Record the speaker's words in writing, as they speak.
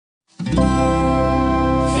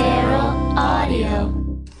Feral Audio.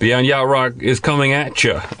 Beyond Yacht Rock is coming at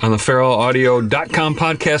you on the feralaudio.com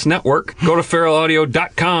podcast network. Go to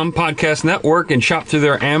feralaudio.com podcast network and shop through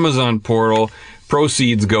their Amazon portal.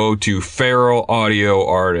 Proceeds go to Feral Audio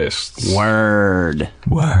artists. Word.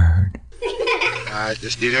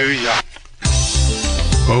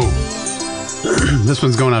 Oh, this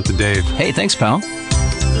one's going out to Dave. Hey, thanks, pal.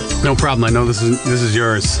 No problem. I know this is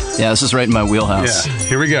yours. Yeah, this is right in my wheelhouse. Yeah,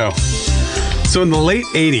 here we go. So in the late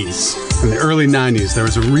 80s and the early 90s, there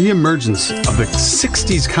was a reemergence of the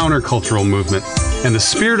 60s countercultural movement and the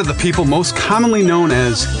spirit of the people most commonly known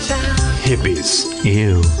as hippies.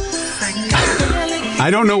 Ew. I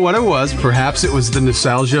don't know what it was. Perhaps it was the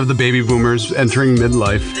nostalgia of the baby boomers entering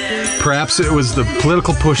midlife. Perhaps it was the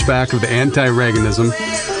political pushback of the anti-Reaganism.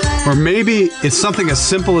 Or maybe it's something as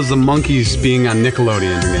simple as the Monkees being on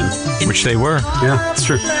Nickelodeon again. Which they were. Yeah, it's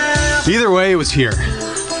true. Either way, it was here.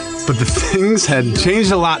 But the things had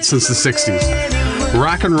changed a lot since the 60s.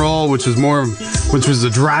 Rock and roll, which was the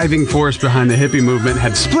driving force behind the hippie movement,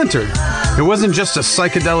 had splintered. It wasn't just a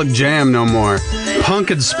psychedelic jam no more. Punk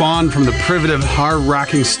had spawned from the primitive,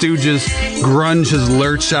 hard-rocking Stooges. Grunge has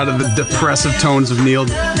lurched out of the depressive tones of Neil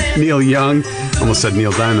Young. Almost said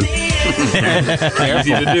Neil Diamond.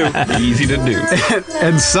 Easy to do.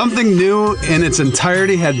 And something new in its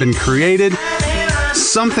entirety had been created.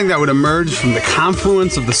 Something that would emerge from the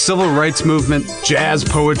confluence of the civil rights movement, jazz,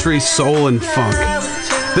 poetry, soul, and funk.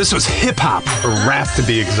 This was hip-hop, or rap to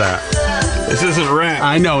be exact. This isn't rap.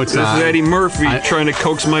 I know it's not. This is Eddie Murphy trying to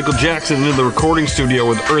coax Michael Jackson into the recording studio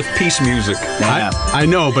with Earth Peace music. Yeah. I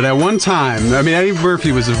know, but at one time, I mean, Eddie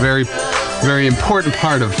Murphy was a very, very important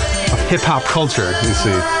part of hip-hop culture, you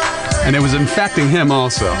see. And it was infecting him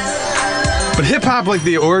also. But hip-hop, like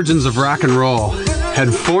the origins of rock and roll,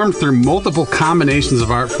 had formed through multiple combinations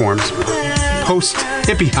of art forms.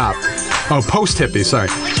 Post-hippie, sorry.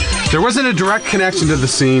 There wasn't a direct connection to the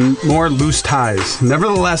scene, more loose ties.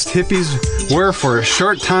 Nevertheless, hippies were for a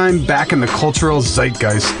short time back in the cultural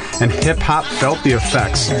zeitgeist, and hip-hop felt the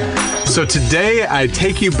effects. So today, I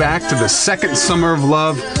take you back to the second summer of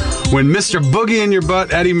love, when Mr. Boogie in Your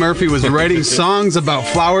Butt, Eddie Murphy, was writing songs about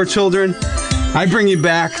flower children. I bring you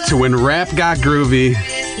back to when rap got groovy.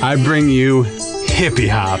 I bring you hippie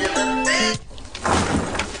hop.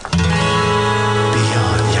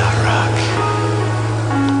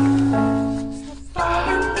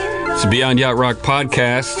 It's the Beyond Yacht Rock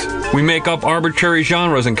podcast. We make up arbitrary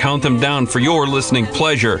genres and count them down for your listening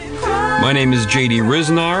pleasure. My name is J.D.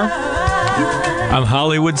 Riznar. I'm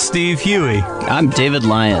Hollywood Steve Huey. I'm David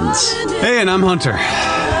Lyons. Hey, and I'm Hunter.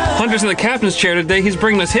 Hunter's in the captain's chair today. He's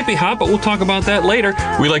bringing us hippie hop, but we'll talk about that later.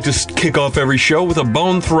 We like to kick off every show with a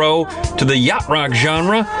bone throw to the yacht rock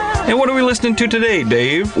genre. And what are we listening to today,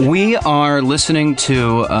 Dave? We are listening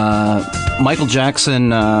to Michael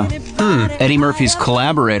Jackson, Eddie Murphy's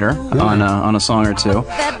collaborator on a song or two.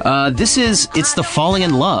 It's the Falling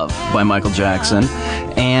in Love by Michael Jackson.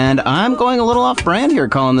 And I'm going a little off brand here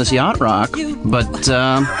calling this yacht rock, but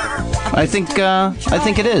I think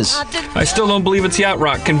it is. I still don't believe it's yacht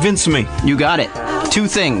rock. Convince me. You got it. Two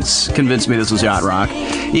things convinced me this was yacht rock.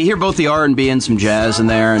 You hear both the R&B and some jazz in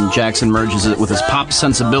there, and Jackson merges it with his pop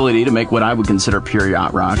sensibility to make what I would consider pure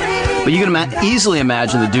yacht rock. But you can easily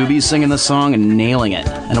imagine the Doobies singing this song and nailing it.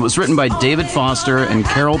 And it was written by David Foster and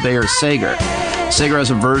Carol Bayer Sager. Sager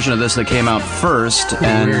has a version of this that came out first,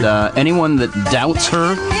 and anyone that doubts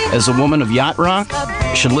her as a woman of yacht rock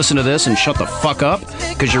should listen to this and shut the fuck up,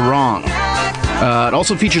 because you're wrong. It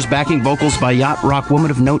also features backing vocals by yacht rock woman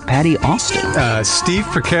of note Patty Austin. Steve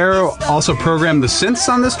Porcaro also programmed the synths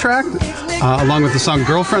on this track, along with the song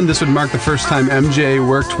Girlfriend. This would mark the first time MJ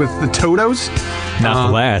worked with the Totos. Not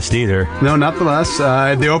the last, either. No, not the last.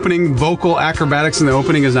 The opening vocal acrobatics in the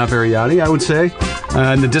opening is not very yachty, I would say.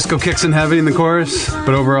 And the disco kicks in heavy in the chorus.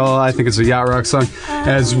 But overall, I think it's a yacht rock song.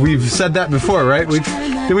 As we've said that before, right?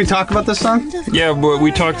 Did we talk about this song? Yeah, but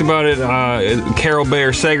we talked about it, Carol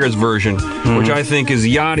Bayer Sager's version, which I think is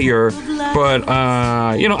yachtier. But,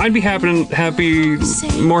 I'd be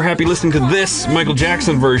more happy listening to this Michael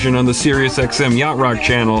Jackson version on the Sirius XM Yacht Rock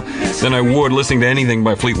channel than I would listening to anything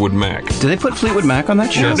by Fleetwood Mac. Do they put Fleetwood Mac on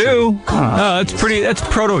that show? Sure do. That's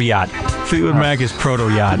proto-yacht. Fleetwood Mac is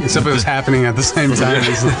proto-yacht. Except it was happening at the same time.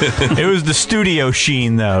 It was the studio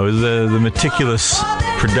sheen, though. It was the meticulous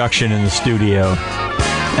production in the studio.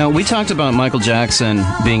 Now, we talked about Michael Jackson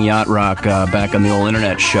being yacht rock back on the old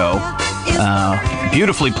internet show.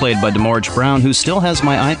 Beautifully played by Demorge Brown, who still has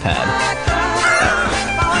my iPad.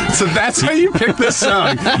 So that's how you picked this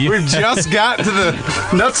song. We've just got to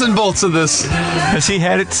the nuts and bolts of this. Has he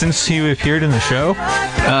had it since he appeared in the show?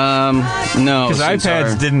 No. Because since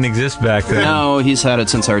iPads didn't exist back then. No, he's had it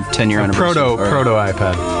since our 10-year anniversary. Proto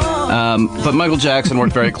iPad. But Michael Jackson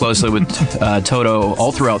worked very closely with Toto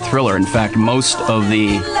all throughout Thriller. In fact, most of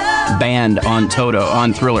the band on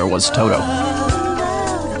Thriller was Toto.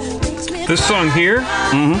 This song here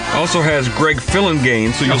also has Greg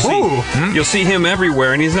Phillinganes, so you'll see him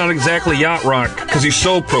everywhere, and he's not exactly yacht rock because he's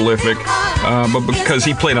so prolific, but because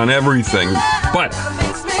he played on everything. But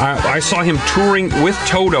I saw him touring with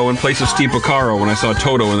Toto in place of Steve Porcaro when I saw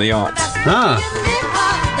Toto in the yachts.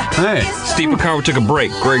 Hey. Steve Porcaro took a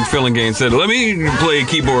break. Greg Phillinganes said, "Let me play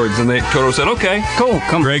keyboards," and Toto said, "Okay, Cool.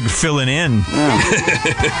 Come. Greg filling in.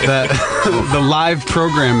 The live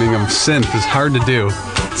programming of synth is hard to do.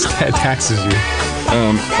 It taxes you.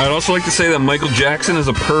 I'd also like to say that Michael Jackson is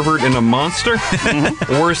a pervert and a monster.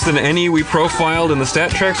 Worse than any we profiled in the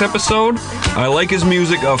Stat Tracks episode. I like his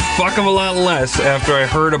music a fuck of a lot less after I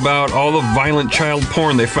heard about all the violent child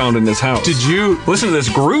porn they found in his house. Did you listen to this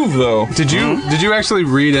groove, though? Did you actually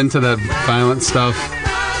read into that violent stuff?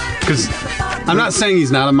 Because I'm not saying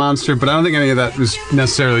he's not a monster, but I don't think any of that was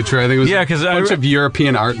necessarily true. I think it was a bunch of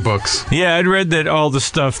European art books. Yeah, I'd read that all the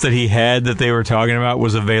stuff that he had that they were talking about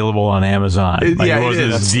was available on Amazon. It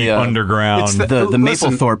wasn't as deep underground. It's the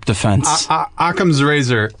Mapplethorpe defense. Occam's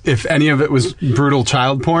razor, if any of it was brutal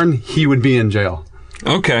child porn, he would be in jail.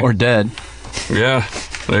 Okay. Or dead. Yeah,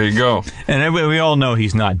 there you go. And we all know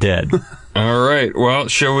he's not dead. All right. Well,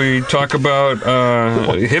 shall we talk about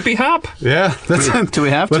hippie hop? Yeah. Do we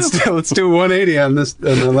have to? Let's do 180 on this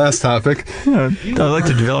on the last topic. I'd like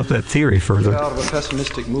to develop that theory further. Out of a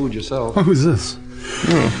pessimistic mood yourself. Oh, who's this?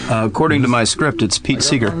 According to my script, it's Pete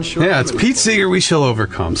Seeger. Yeah, it's Pete Seeger. We shall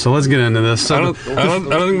overcome. So let's get into this. I don't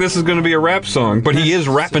think this is going to be a rap song, but he is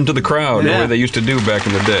rapping to the crowd the way they used to do back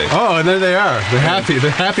in the day. Oh, and there they are. They're happy. They're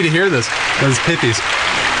happy to hear this. Those hippies.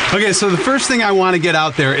 Okay, so the first thing I want to get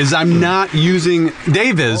out there is I'm not using,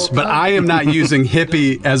 Dave is, but I am not using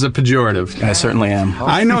hippie as a pejorative. I certainly am.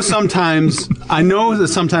 I know that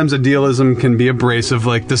sometimes idealism can be abrasive,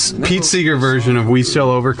 like this Pete Seeger version of We Shall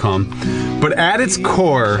Overcome. But at its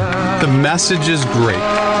core, the message is great.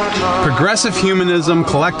 Progressive humanism,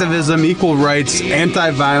 collectivism, equal rights,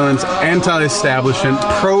 anti-violence, anti-establishment,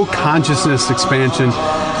 pro-consciousness expansion.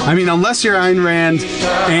 I mean, unless you're Ayn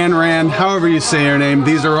Rand, however you say her name,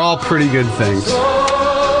 these are all pretty good things.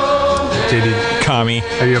 JD, Kami.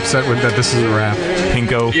 are you upset with that this isn't rap?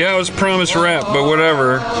 Pinko. Yeah, I was promised rap, but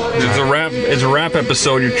whatever. It's a rap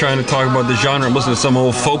episode. You're trying to talk about the genre. I'm listening to some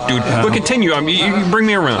old folk dude. But continue. You bring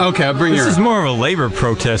me around. Okay, I'll bring you This is around. more of a labor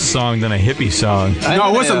protest song than a hippie song. No,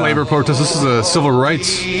 it wasn't labor protest. This is a civil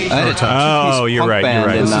rights protest. Oh, you're right. You're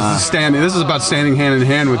right. This is about standing hand in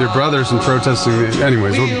hand with your brothers and protesting.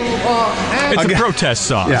 Anyways, It's a protest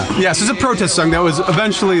song. yeah. Yes, it's a protest song that was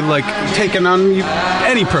eventually taken on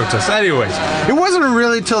any protest. Anyways, it wasn't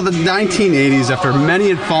really till the 1980s, after many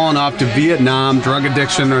had fallen off to Vietnam, drug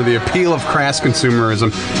addiction, or the appeal of crass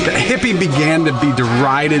consumerism, that hippie began to be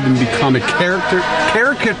derided and become a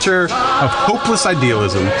caricature of hopeless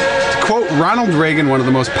idealism. To quote Ronald Reagan, one of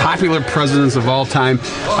the most popular presidents of all time,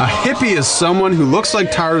 a hippie is someone who looks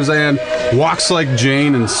like Tarzan, walks like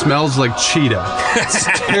Jane, and smells like Cheetah. It's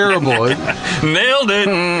terrible. Nailed it.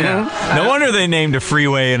 No wonder they named a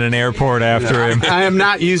freeway in an airport after him. I am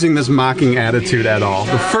not using this mocking attitude at all.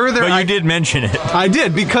 The further But you did mention it. I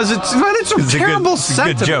did, because it's a terrible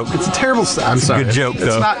sentiment. It's a good joke. It's a terrible. I'm sorry. good joke, It's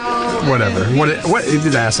though. not. Whatever. What? He's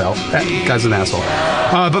an asshole. That guy's an asshole.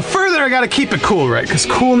 But further, I got to keep it cool, right? Because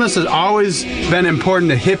coolness has always been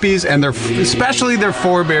important to hippies and especially their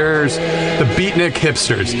forebears, the beatnik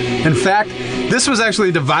hipsters. In fact, this was actually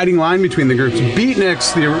a dividing line between the groups.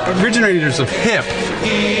 Beatniks, the originators of hip,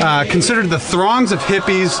 considered the throngs of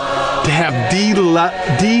hippies to have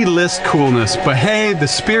D-list coolness. But hey, the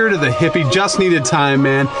spirit of the hippie just needed time,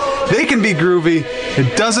 man. They can be groovy.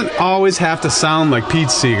 It doesn't always have to sound like Pete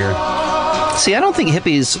Seeger. See, I don't think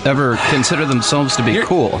hippies ever consider themselves to be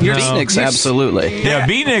cool. Beatniks, absolutely. Yeah,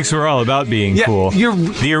 beatniks were all about being cool.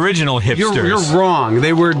 The original hipsters. You're wrong.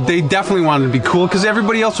 They definitely wanted to be cool because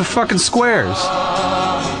everybody else was fucking squares.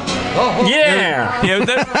 Yeah.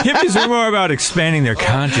 Hippies were more about expanding their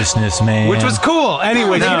consciousness, man. Which was cool.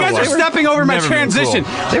 Anyway, No, you guys are stepping over my never been transition.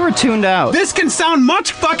 cool. They were tuned out. This can sound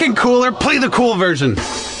much fucking cooler. Play the cool version.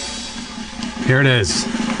 Here it is.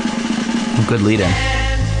 Good lead-in.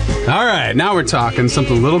 All right, now we're talking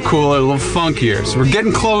something a little cooler, a little funkier. So we're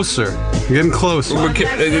getting closer You're getting close.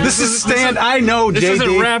 This is stand. I know, This JD.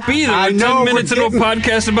 isn't rap either. I We're know. 10 minutes into a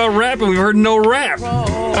podcast about rap, and we've heard no rap.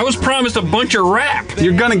 I was promised a bunch of rap.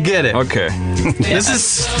 You're gonna get it. Okay. This is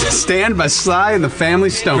Stand by Sly and the Family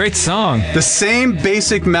Stone. Great song. The same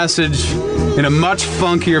basic message in a much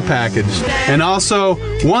funkier package, and also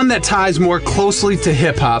one that ties more closely to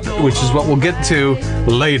hip hop, which is what we'll get to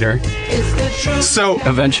later. So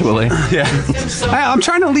Eventually. yeah, I'm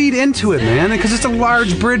trying to lead into it, man, because it's a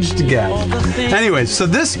large bridge to get. Anyways, so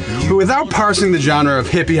this, without parsing the genre of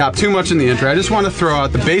hippie hop too much in the intro, I just want to throw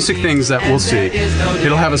out the basic things that we'll see.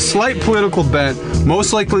 It'll have a slight political bent,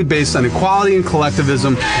 most likely based on equality and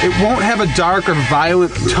collectivism. It won't have a dark or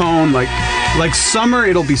violent tone like Summer.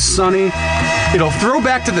 It'll be sunny. It'll throw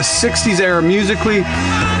back to the 60s era musically,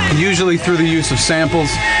 usually through the use of samples.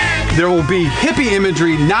 There will be hippie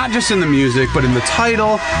imagery, not just in the music, but in the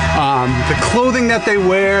title, the clothing that they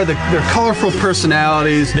wear, their colorful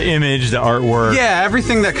personalities. The image, the artwork. Yeah,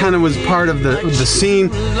 everything that kind of was part of the scene.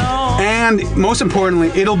 And most importantly,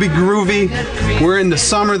 it'll be groovy. We're in the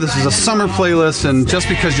summer. This is a summer playlist, and just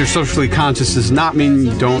because you're socially conscious does not mean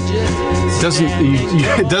you don't.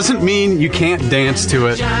 It doesn't mean you can't dance to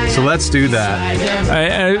it. So let's do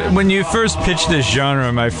that. When you first pitched this genre,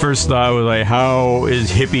 my first thought was like, how is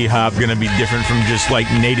hippie hop going to be different from just like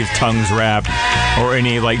native tongues rap or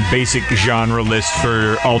any like basic genre list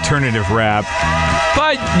for alternative rap?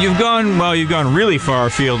 But you've gone really far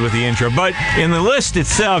afield with the intro. But in the list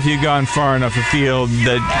itself, you've gone far enough afield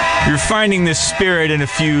that you're finding this spirit in a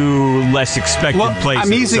few less expected places.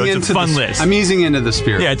 I'm easing so it's a fun list. I'm easing into the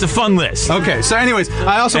spirit. Yeah, it's a fun list. Okay, so anyways,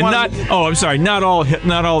 I also want to... I'm sorry, not all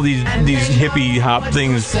these hippie hop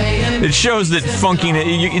things. It shows that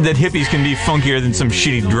that hippies can be funkier than some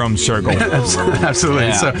shitty drum circle. Absolutely.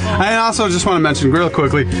 Yeah. So I also just want to mention real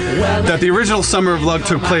quickly that the original Summer of Love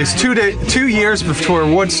took place 2 years before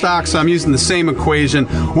Woodstock, so I'm using the same equation.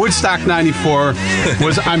 Woodstock 94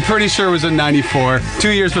 I'm pretty sure was in 94. 2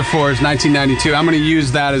 years before is 1992. I'm going to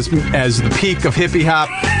use that as the peak of hippie hop.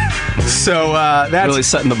 So that's Really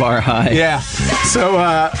setting the bar high. yeah. So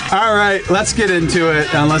all right, let's get into it.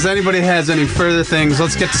 Unless anybody has any further things,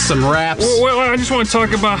 let's get to some raps. Well, I just want to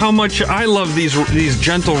talk about how much I love these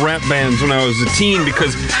gentle rap bands when I was a teen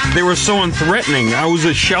because they were so unthreatening. I was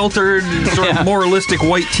a sheltered, sort of moralistic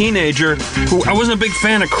white teenager who I wasn't a big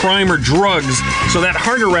fan of crime or drugs, so that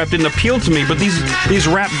harder rap didn't appeal to me. But these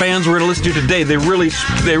rap bands we're going to listen to today, they really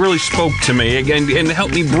spoke to me and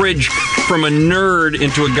helped me bridge from a nerd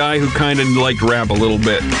into a guy who kind of liked rap a little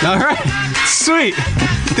bit. All right, sweet.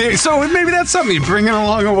 So maybe that's something you bring in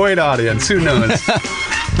along a white audience. Who knows?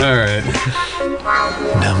 All right.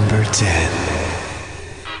 Number 10.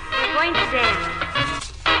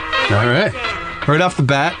 All right. Right off the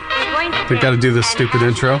bat, they got to do this stupid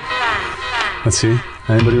intro. Let's see.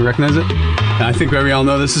 Anybody recognize it? I think we all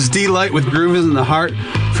know this is D-Light with Groove is in the Heart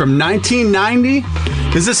from 1990.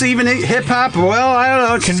 Is this even hip hop? Well, I don't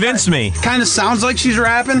know. Convince me. Kind of sounds like she's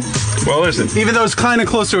rapping. Well, listen. Even though it's kind of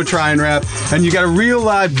close to a try and rap. And you got a real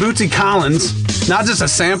live Bootsy Collins, not just a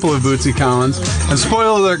sample of Bootsy Collins. And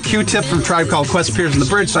spoiler alert, Q-Tip from Tribe Called Quest appears in the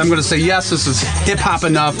bridge, so I'm going to say yes, this is hip-hop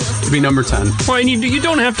enough to be number 10. Well, and you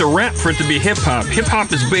don't have to rap for it to be hip-hop.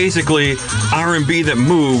 Hip-hop is basically R&B that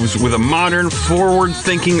moves with a modern,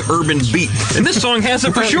 forward-thinking urban beat. And this song has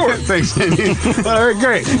it for sure. Thanks, Andy. All right,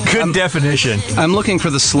 great. Good definition. I'm looking for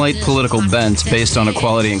the slight political bent based on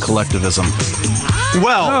equality and collectivism.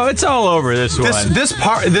 Well, Oh, it's all over this one.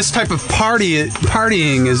 this type of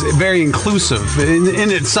partying is very inclusive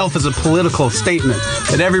in itself as a political statement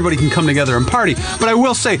that everybody can come together and party. But I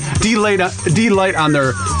will say, D-Light on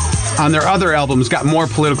their other albums got more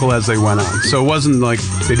political as they went on. So it wasn't like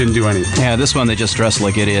they didn't do anything. Yeah, this one they just dressed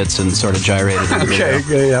like idiots and sort of gyrated. in the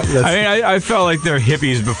video. Yeah. I felt like they're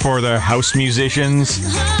hippies before they're house musicians,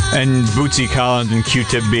 and Bootsy Collins and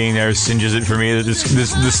Q-Tip being there singes it for me that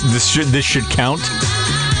this should count.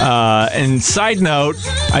 And side note,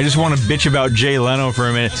 I just want to bitch about Jay Leno for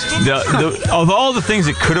a minute. Of all the things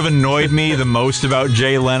that could have annoyed me the most about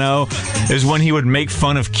Jay Leno is when he would make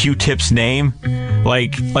fun of Q-Tip's name.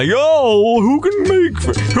 Like, oh, who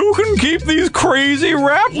can keep these crazy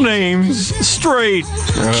rap names straight?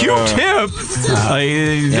 Q-Tip.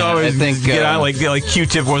 I think like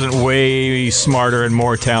Q-Tip wasn't way smarter and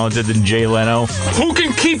more talented than Jay Leno. Who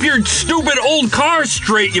can keep your stupid old car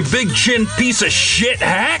straight, you big chin piece of shit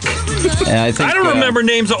hack? Yeah, I don't remember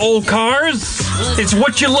names of old cars. It's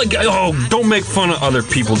what you like. Oh, don't make fun of other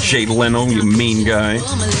people, Jay Leno, you mean guy.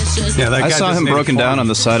 Yeah, that guy I saw just him made broken fun. down on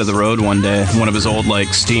the side of the road one day, one of his sold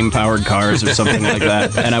like steam-powered cars or something like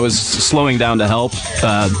that. And I was slowing down to help.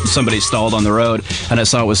 Somebody stalled on the road, and I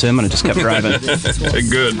saw it was him, and I just kept driving.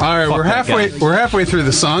 Good. All right, we're halfway through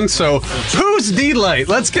the song. So who's D-Light?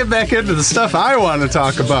 Let's get back into the stuff I want to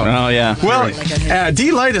talk about. Oh, yeah. Well,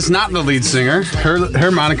 D-Light is not the lead singer.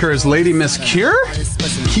 Her moniker is Lady Miss Cure.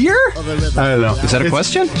 Cure? I don't know. Is that a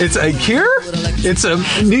question? It's a Cure. It's a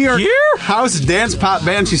New York house dance pop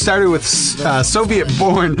band. She started with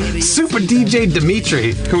Soviet-born Super DJ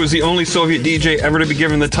Dmitri, Who was the only Soviet DJ ever to be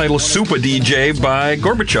given the title Super DJ by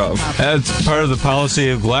Gorbachev. That's part of the policy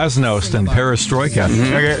of Glasnost and Perestroika.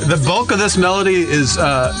 Okay, the bulk of this melody is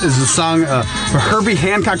the song Herbie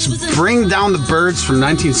Hancock's "Bring Down the Birds" from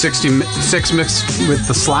 1966, mixed with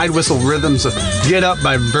the slide whistle rhythms of "Get Up"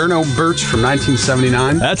 by Verno Birch from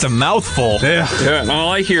 1979. That's a mouthful. Yeah, Yeah, and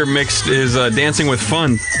all I hear mixed is Dancing with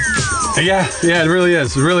Fun. yeah, it really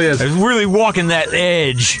is. It really is. It's really walking that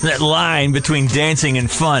edge, that line between dancing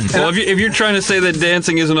and fun. Well, if you're trying to say that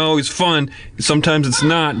dancing isn't always fun, sometimes it's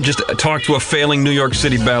not. Just talk to a failing New York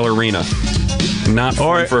City ballerina. Not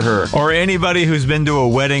fun for her. Or anybody who's been to a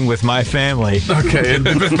wedding with my family. Okay,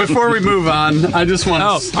 before we move on, I just want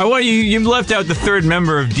to... I want you left out the third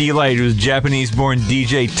member of D-Light, who was Japanese-born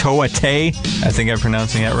DJ Toa Tay. I think I'm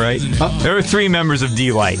pronouncing that right. There are 3 members of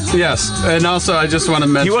D-Light. Yes, and also I just want to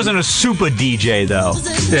mention... He wasn't a super DJ, though.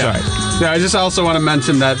 Yeah. Sorry. Yeah, I just also want to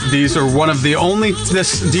mention that these are one of the only...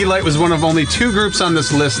 This D-Light was one of only 2 groups on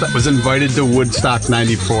this list that was invited to Woodstock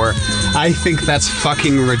 94. I think that's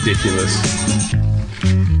fucking ridiculous.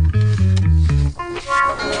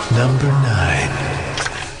 Number 9.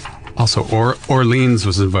 Also, Orleans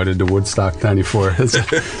was invited to Woodstock 94. That's a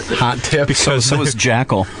hot tip. So was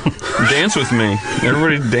Jackal. Dance with me.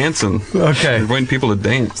 Everybody dancing. Okay. Inviting people to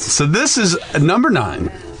dance. So this is number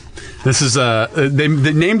 9. This is they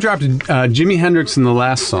name dropped Jimi Hendrix in the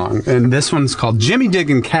last song, and this one's called "Jimmy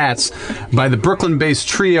Diggin' Cats" by the Brooklyn-based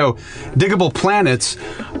trio Diggable Planets.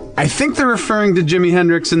 I think they're referring to Jimi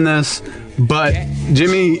Hendrix in this, but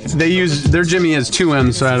they use their Jimmy as 2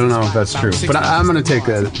 M's, so I don't know if that's true. But I'm going to take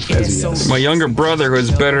that as a yes. My younger brother, who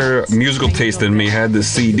has better musical taste than me, had this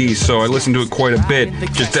CD, so I listened to it quite a bit.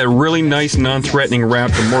 Just that really nice, non-threatening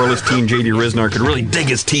rap the moralist teen J.D. Riznar could really dig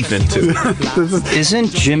his teeth into. Isn't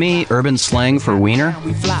Jimmy urban slang for wiener?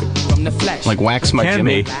 Like wax my Can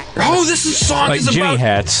Jimmy? be. Oh, this song Like is Jimmy about...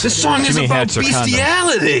 hats. This song is Jimmy about hats are condoms.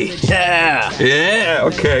 bestiality. Yeah. Yeah,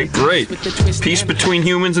 okay, great. Peace between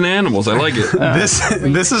humans and animals. I like it.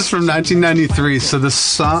 This is from 1993, so the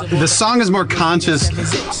song is more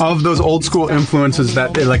conscious of those old school influences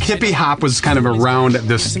that like hippie hop was kind of around at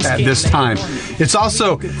this time. It's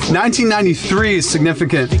also 1993 is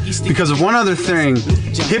significant because of one other thing.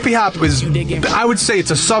 Hippie hop is, I would say,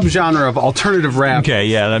 it's a subgenre of alternative rap. Okay,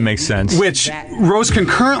 yeah, that makes sense. Which rose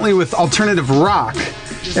concurrently with alternative rock.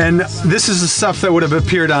 And this is the stuff that would have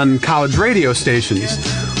appeared on college radio stations.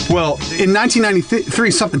 Well, in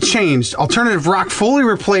 1993, something changed. Alternative rock fully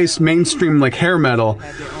replaced mainstream like hair metal.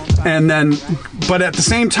 And then, but at the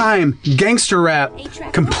same time, gangster rap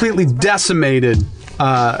completely decimated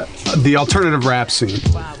the alternative rap scene.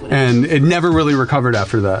 And it never really recovered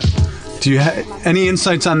after that. Do you have any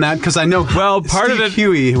insights on that? Because I know part Steve of it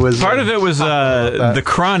Huey was The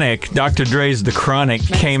Chronic. Dr. Dre's The Chronic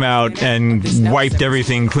came out and wiped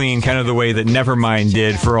everything clean, kind of the way that Nevermind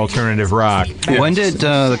did for alternative rock. When did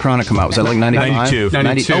The Chronic come out? Was that like 95?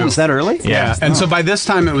 92. Oh, was that early? Yeah. And so by this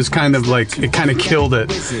time, it was kind of like it kind of killed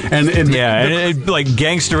it. And it like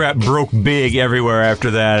gangster rap broke big everywhere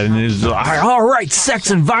after that, and it was like, all right,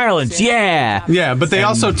 sex and violence, yeah. Yeah, but they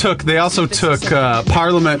also took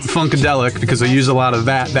Parliament Funkadelic because they use a lot of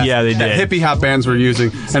that Yeah, they that did. hippie hop bands were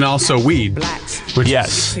using, and also weed, which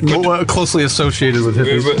Yes. is closely associated with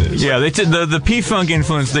hippies. Yeah, they the P-Funk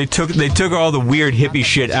influence. They took all the weird hippie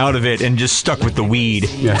shit out of it and just stuck with the weed.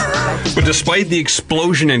 Yeah. But despite the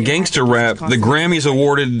explosion in gangster rap, the Grammys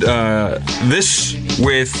awarded this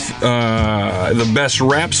with the best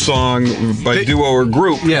rap song by duo or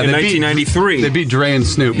group in 1993. They beat Dre and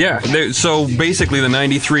Snoop. Yeah, so basically the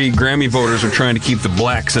 93 Grammy voters are trying to keep the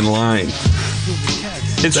blacks in line.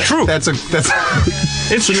 It's true. It's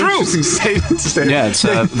It's an true. interesting statement to say. Yeah, it's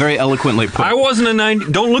very eloquently put. I wasn't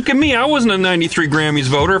Don't look at me. I wasn't a 93 Grammys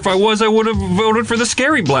voter. If I was, I would have voted for the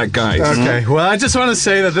Scary Black Guys. Okay. Well, I just want to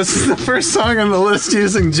say that this is the first song on the list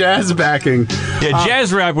using jazz backing. Yeah,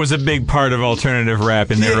 jazz rap was a big part of alternative rap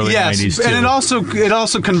in the early 90s too. And it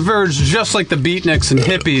also converged just like the beatniks and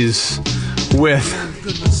hippies with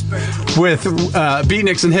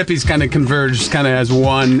beatniks and hippies kind of converged kind of as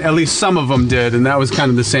one. At least some of them did, and that was kind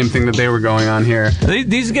of the same thing that they were going on here.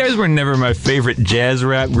 These guys were never my favorite jazz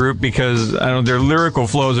rap group because I don't know, their lyrical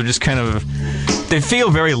flows are just kind of they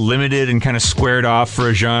feel very limited and kind of squared off for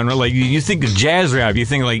a genre. Like you think of jazz rap, you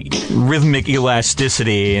think like rhythmic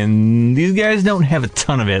elasticity, and these guys don't have a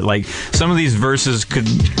ton of it. Like some of these verses could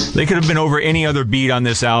have been over any other beat on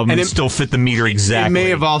this album and still fit the meter exactly. It may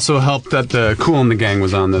have also helped that the Kool and the Gang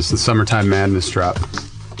was on this, the Summertime Madness drop.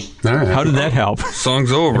 All right. How did that help?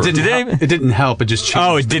 Song's over. It didn't help. It just changed.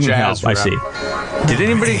 Oh, it didn't help. Rap. I see. Did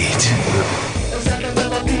anybody?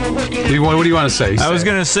 What do you want to say? I was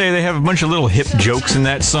going to say they have a bunch of little hip jokes in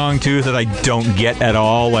that song, too, that I don't get at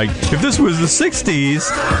all. Like, if this was the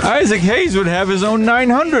 60s, Isaac Hayes would have his own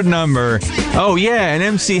 900 number. Oh, yeah, and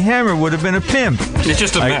MC Hammer would have been a pimp. It's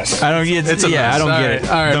just a mess. I don't get it. It's a mess. I don't All get right. it.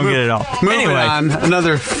 All right. Don't get it at all. Moving on,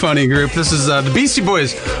 another funny group. This is the Beastie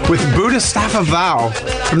Boys with Bodhisattva Vow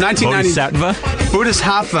from 1990. Bodhisattva?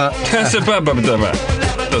 Bodhisattva.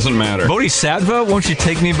 Doesn't matter. Bodhisattva, won't you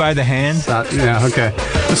take me by the hand? Yeah, okay.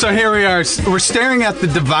 So here we are. We're staring at the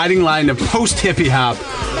dividing line of post-hippie hop,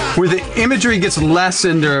 where the imagery gets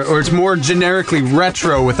lessened or it's more generically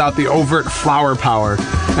retro without the overt flower power.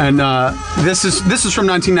 And this is from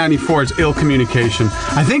 1994's Ill Communication.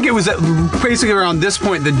 I think it was basically around this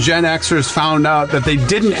point that Gen Xers found out that they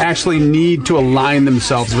didn't actually need to align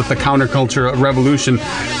themselves with the counterculture revolution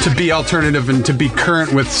to be alternative and to be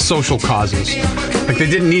current with social causes. Like they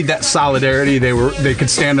didn't need that solidarity. They could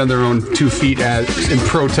stand on their own 2 feet in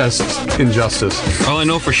protest injustice. All I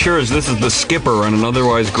know for sure is this is the skipper on an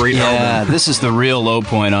otherwise great album. Yeah, this is the real low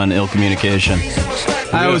point on Ill Communication.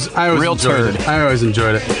 I always real enjoyed turd. it. I always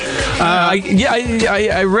enjoyed it.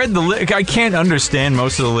 I read the lyric. I can't understand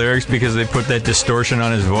most of the lyrics because they put that distortion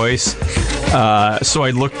on his voice. So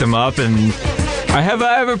I looked them up, and I have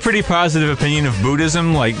a pretty positive opinion of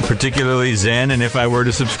Buddhism, like particularly Zen, and if I were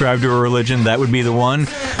to subscribe to a religion, that would be the one.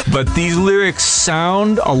 But these lyrics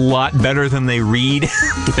sound a lot better than they read.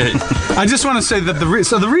 I just want to say that the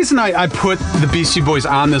reason I put the Beastie Boys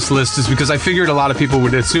on this list is because I figured a lot of people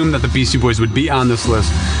would assume that the Beastie Boys would be on this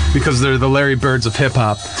list because they're the Larry Birds of hip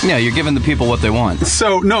hop. Yeah, you're giving the people what they want.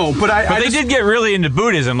 So no, but they did get really into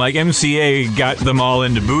Buddhism. Like MCA got them all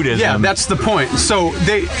into Buddhism. Yeah, that's the point. So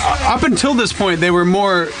they up until this point they were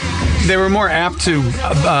more apt to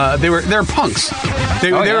they're punks.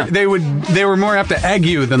 They were more apt to egg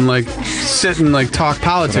you than like sit and like talk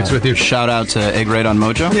politics with you. Shout out to Egg Raid on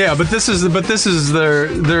Mojo. Yeah, but this is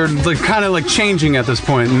they're like kind of like changing at this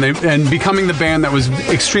point and becoming the band that was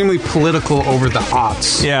extremely political over the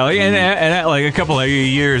aughts. Yeah, and like a couple of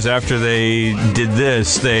years after they did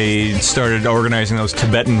this, they started organizing those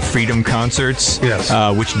Tibetan freedom concerts. Yes.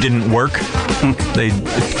 Which didn't work.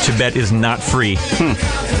 Tibet is not free.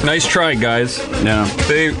 Nice try, guys. Yeah.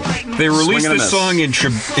 They released this song in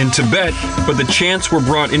Tibet, but the chants were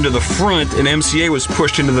brought into the front and MCA was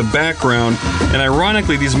pushed into the background. And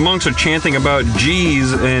ironically, these monks are chanting about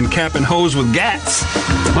G's and capping hoes with gats.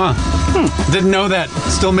 Huh. Didn't know that.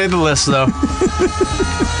 Still made the list though.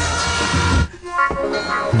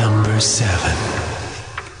 Number 7.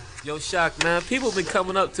 Yo, Shock, man. People been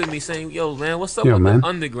coming up to me saying, yo, man, what's up Yo, with man. the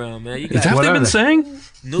underground, man? You Is that what they've been saying?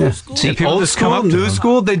 New school? See, people Old just come up school, to new them.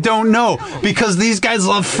 school, they don't know because these guys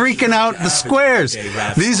love freaking out the squares.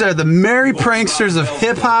 These are the merry pranksters of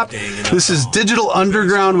hip hop. This is Digital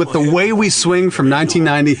Underground with The Way We Swing from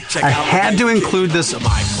 1990. I had to include this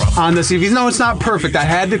on this. Even though it's not perfect, I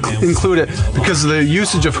had to include it because the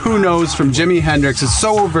usage of Who Knows from Jimi Hendrix is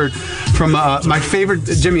so overt from my favorite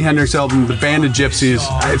Jimi Hendrix album, The Band of Gypsies.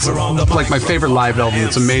 It's like my favorite live album.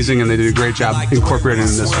 It's amazing, and they did a great job incorporating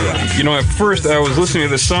it in this. You know, at first I was listening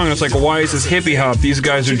to this song and it's like, why is this hippie hop? These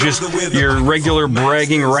guys are just your regular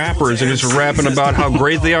bragging rappers. They're just rapping about how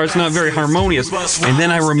great they are. It's not very harmonious. And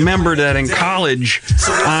then I remembered that in college,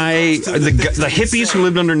 the hippies who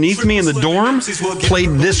lived underneath me in the dorm played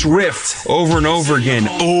this riff over and over again,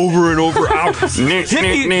 over and over.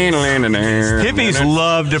 Hippies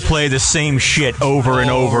love to play the same shit over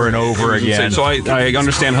and over and over again. So I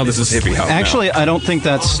understand how this is hippie hop. Actually, I don't think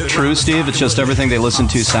that's true, Steve. It's just everything they listen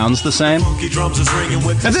to sounds the same.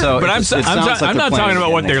 So But I'm not talking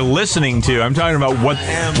about what they're listening to. I'm talking about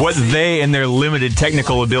what they and their limited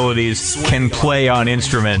technical abilities can play on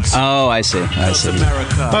instruments. Oh, I see.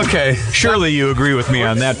 Okay. Surely you agree with me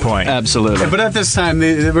on that point. Absolutely. But at this time,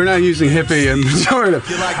 we're not using hippie and pejorative.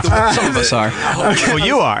 Some of us are. Well,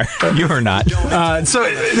 you are. You are not. I just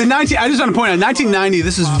want to point out, 1990,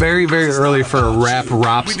 this is very, very early for a rap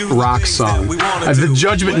rock song. The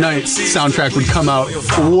Judgment Night soundtrack would come out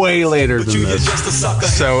way later than this.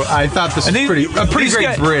 So I thought this was a pretty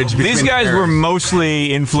great bridge between these guys the were eras.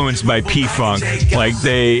 mostly influenced by P-Funk. Like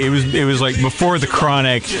it was like before the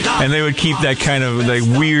Chronic, and they would keep that kind of like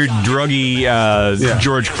weird, druggy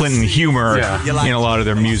George Clinton humor in a lot of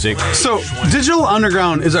their music. So Digital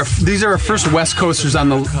Underground these are our first West Coasters on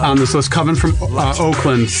this list, coming from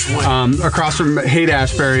Oakland, across from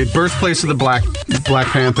Haight-Ashbury, birthplace of the Black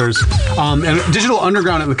Panthers. And Digital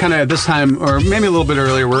Underground, kind of at this time, or maybe a little bit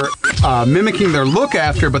earlier, were mimicking their look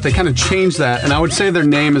after, but they kind of changed that. And I would say their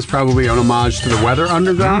name is probably an homage to the Weather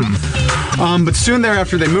Underground. But soon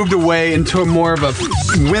thereafter, they moved away into more of a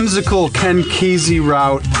whimsical Ken Kesey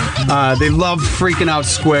route. They loved freaking out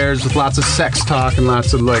squares with lots of sex talk and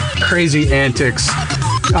lots of like crazy antics.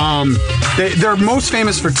 They're most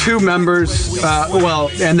famous for two members,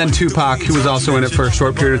 and then Tupac, who was also in it for a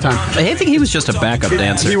short period of time. I think he was just a backup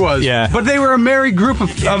dancer. He was, but they were a merry group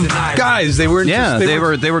of guys. They were,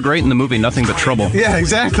 they were great in the movie Nothing But Trouble. Yeah,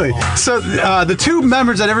 exactly. So the two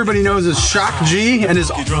members that everybody knows is Shock G and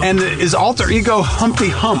his alter ego Humpty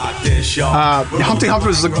Hump. Humpty Hump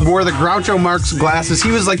wore the Groucho Marx glasses.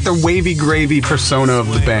 He was like the wavy gravy persona of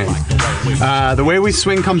the band. The Way We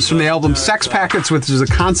Swing comes from the album Sex Packets, which is a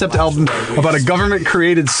concept album about a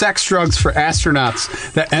government-created sex drugs for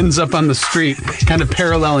astronauts that ends up on the street, kind of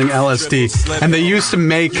paralleling LSD. And they used to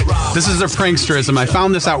make, this is their pranksterism. I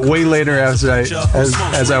found this out way later as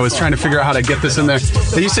I was trying to figure out how to get this in there.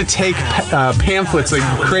 They used to take pamphlets. They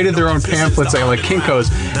created their own pamphlets, like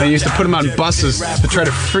Kinko's, and they used to put them on buses to try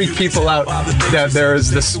to freak people out that there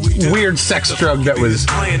is this weird sex drug that was...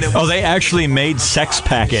 Oh, they actually made sex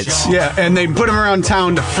packets. Yeah, and they put them around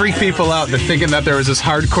town to freak people out. They're thinking that there was this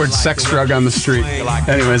hardcore sex drug on the street.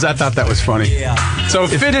 Anyways, I thought that was funny. So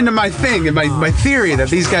it fit into my thing, and my theory that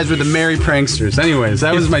these guys were the merry pranksters. Anyways,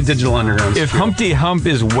 that was my Digital Underground. If Humpty Hump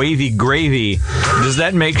is wavy gravy, does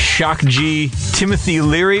that make Shock G Timothy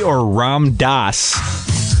Leary or Ram Dass?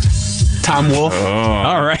 Tom Wolfe.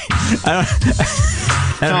 All right.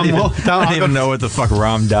 I don't even know what the fuck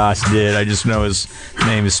Ram Dass did. I just know his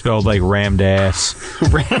name is spelled like Ramdass.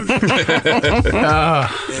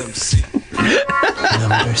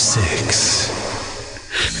 Number 6.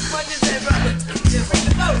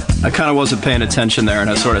 I kind of wasn't paying attention there, and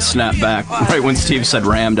I sort of snapped back right when Steve said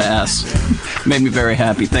rammed ass. Made me very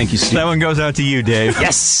happy. Thank you, Steve. That one goes out to you, Dave.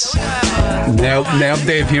 Yes! Nailed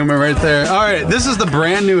Dave humor right there. All right, this is the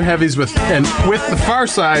brand new heavies with the Far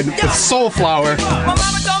Side with Soulflower.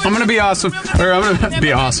 I'm gonna be awesome, or I'm gonna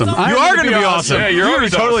be awesome. You are gonna be awesome. Yeah, you're already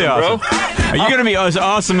totally awesome, bro. Are you gonna be as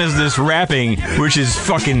awesome as this rapping, which is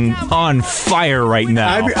fucking on fire right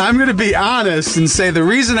now? I'm gonna be honest and say the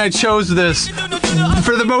reason I chose this,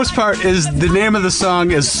 for the most part, is the name of the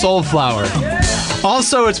song is Soulflower.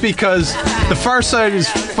 Also, it's because the Far Side is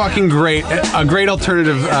fucking great, a great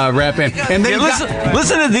alternative rap band. And they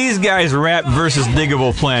listen to these guys rap versus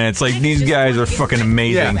Diggable Planets. Like, these guys are fucking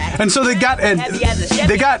amazing. Yeah. And so they got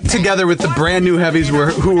together with the brand new heavies,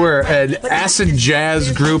 who were an acid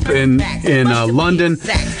jazz group in London.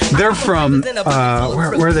 They're from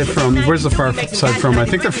where are they from? Where's the Far Side from? I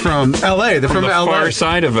think they're from L.A. They're from L.A. Far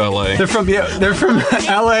side of L.A. They're from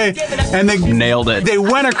L.A. and they nailed it. They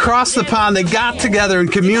went across the pond. They got together in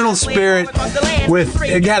communal spirit.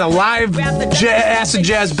 They had a live acid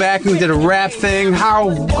jazz backing. Did a rap thing. How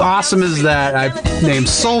awesome is that? I named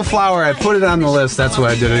Soulflower. I put it on the list. That's why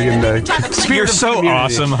I did it in the spirit. You're of so community.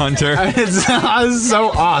 Awesome, Hunter. It's so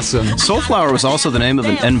awesome. Soulflower was also the name of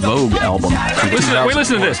an En Vogue album.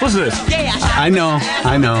 Listen to this. I know.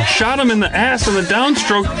 Shot him in the ass on the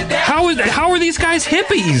downstroke. How are these guys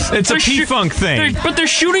hippies? It's a P-Funk thing. But they're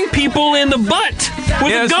shooting people in the butt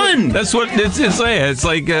with a gun. That's what it's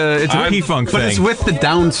like. It's a P-Funk thing. But it's with the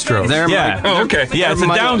downstroke. Okay. Yeah, it's a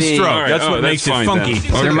downstroke. That's what makes it funky.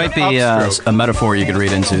 There might be a metaphor you could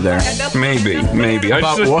read into there. Maybe. I'm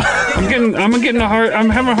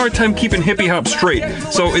having a hard time keeping hippie hop straight.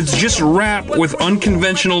 So it's just rap with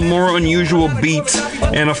unconventional, more unusual beats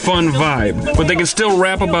and a fun vibe. But they can still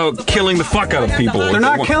rap about killing the fuck out of people. They're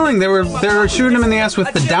not killing. They were shooting them in the ass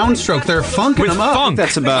with the downstroke. They're funking them up. Funk.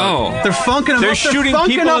 That's about. They're funking them up. They're shooting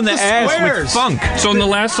people in the ass with funk. So in the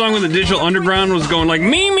last song with the Digital Underground was going like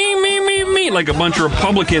me, mean? Like a bunch of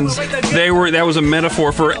Republicans, that was a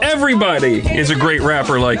metaphor for everybody is a great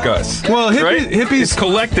rapper like us. Well, right? hippies... It's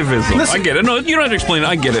collectivism. Listen. I get it. No, you don't have to explain it.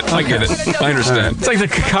 I get it. I get it. I understand. It's like the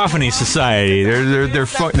Cacophony Society.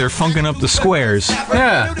 They're funking up the squares.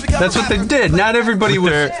 Yeah, that's what they did. Not everybody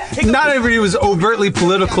was overtly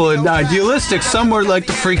political and idealistic. Some were like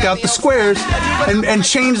to freak out the squares and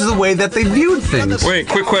change the way that they viewed things. Wait,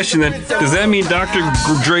 quick question then. Does that mean Dr.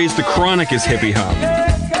 Dre's The Chronic is hippie hop?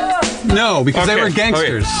 No, because they were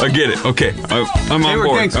gangsters. Okay. I get it. Okay, I'm on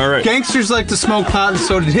board. Gangsters. All right. Gangsters like to smoke pot, and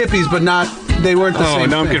so did hippies, but they weren't the same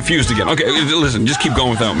now I'm thing. confused again. Okay, listen, just keep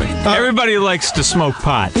going without me. Everybody likes to smoke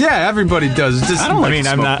pot. Yeah, everybody does. Just, I don't like to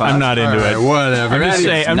smoke pot. I'm not into All it. right, whatever. I'm just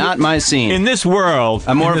saying, Not my scene. in this world,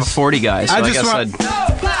 I'm more of a 40 guy, so I guess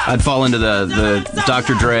I'd fall into the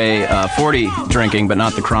Dr. Dre 40 drinking, but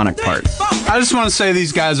not the chronic part. I just want to say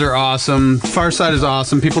these guys are awesome. Farside is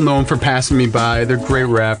awesome. People know them for Passing Me By. They're great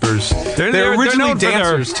rappers. They're originally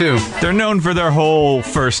dancers, too. They're known for their whole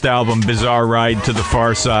first album, Bizarre Ride to the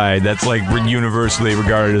Far Side. That's like universally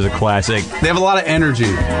regarded as a classic. They have a lot of energy.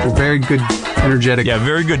 They're very good, energetic. Yeah,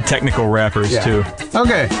 very good technical rappers, too.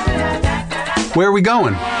 Okay. Where are we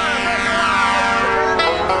going?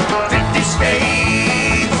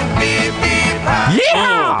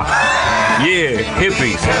 Yeah,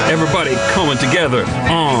 hippies, everybody coming together.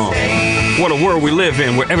 What a world we live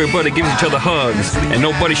in where everybody gives each other hugs and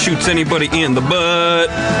nobody shoots anybody in the butt.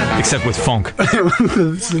 Except with funk.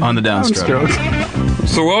 On the downstroke.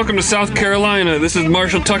 So welcome to South Carolina. This is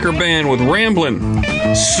Marshall Tucker Band with Ramblin'.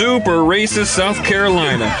 Super racist South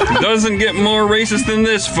Carolina. Doesn't get more racist than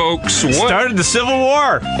this, folks. What? Started the Civil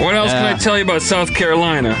War. What else can I tell you about South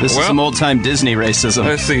Carolina? This is some old-time Disney racism.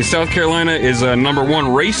 Let's see. South Carolina is number one,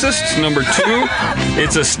 racist. Number two,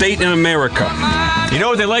 it's a state in America. You know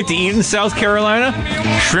what they like to eat in South Carolina?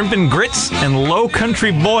 Shrimp and grits and low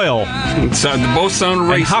country boil. Both sound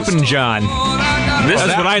racist. And Hoppin' John.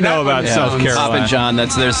 That's what I know about South Carolina. Hoppin' John,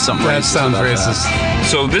 there's something That racist sounds about racist.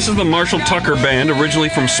 So this is the Marshall Tucker Band, originally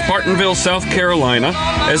from Spartanville, South Carolina.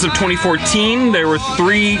 As of 2014, there were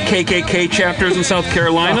 3 KKK chapters in South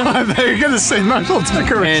Carolina. I thought you were going to say Marshall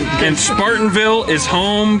Tucker. And Spartanville is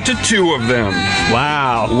home to 2 of them.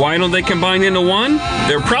 Wow. Why don't they combine into one?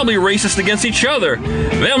 They're probably racist against each other.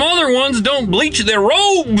 Them other ones don't bleach their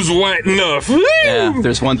robes white enough. Woo! Yeah,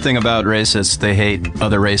 there's one thing about racists. They hate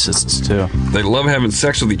other racists, too. They love having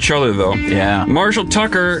sex with each other, though. Yeah. Marshall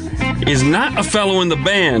Tucker is not a fellow in the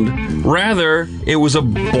band. Rather, it was a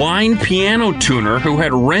blind piano tuner who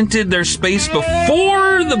had rented their space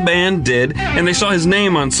before the band did, and they saw his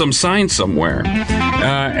name on some sign somewhere.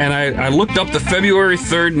 And I looked up the February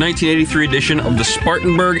 3rd, 1983 edition of the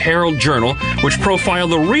Spartanburg Herald Journal, which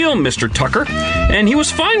profiled the real Mr. Tucker, and he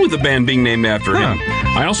was fine with the band being named after him.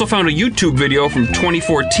 I also found a YouTube video from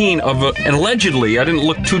 2014 of allegedly, I didn't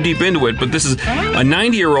look too deep into it, but this is a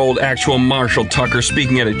 90-year-old actual Marshall Tucker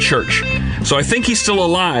speaking at a church. So I think he's still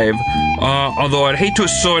alive, although I'd hate to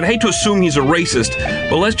assume he's a racist,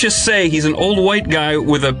 but let's just say he's an old white guy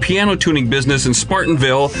with a piano tuning business in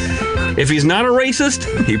Spartanville. If he's not a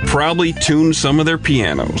racist, he probably tuned some of their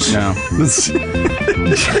pianos. No.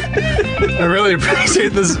 I really appreciate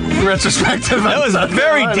this retrospective. That was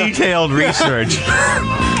very detailed research.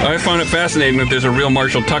 I found it fascinating that there's a real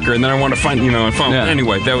Marshall Tucker, and then I want to find,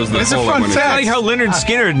 anyway, that was the It's a whole fun I wanted. fact. I like how Leonard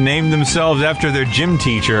Skinner named themselves after their gym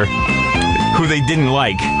teacher, who they didn't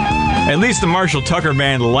like. At least the Marshall Tucker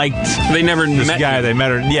Band liked They never this met guy. him. They met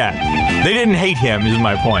her. Yeah, they didn't hate him. Is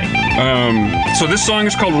my point. So this song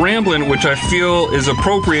is called Ramblin', which I feel is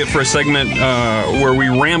appropriate for a segment where we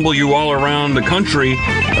ramble you all around the country,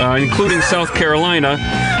 including South Carolina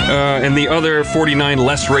and the other 49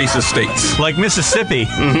 less racist states. Like Mississippi.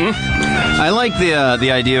 I like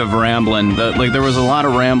the idea of ramblin'. Like there was a lot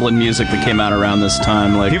of ramblin' music that came out around this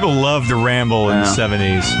time. Like People loved to ramble in the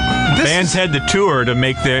 70s. Bands had to tour to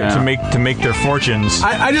make their to make their fortunes.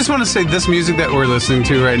 I just want to say this music that we're listening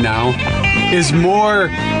to right now is more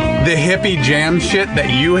the hippie jam shit that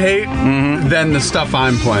you hate than the stuff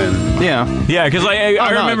I'm playing. yeah, Yeah, because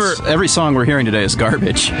I remember. every song we're hearing today is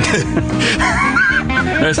garbage.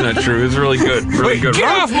 That's not true. It's really good. Really good. Get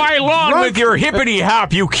off my lawn with your hippity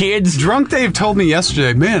hop, you kids! Drunk Dave told me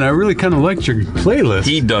yesterday, man, I really kind of liked your playlist.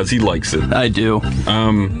 He does. He likes it. I do.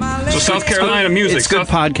 So South Carolina music. It's good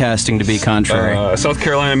podcasting to be contrary. South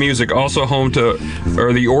Carolina music, also home to,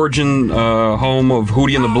 or the origin home of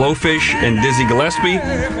Hootie and the Blowfish and Dizzy Gillespie.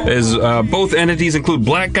 As both entities include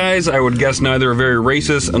black guys, I would guess neither are very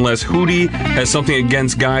racist unless Hootie has something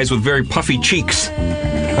against guys with very puffy cheeks.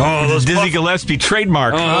 Oh, those Dizzy Gillespie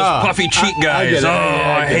trademark. Oh, those puffy cheek guys. get it.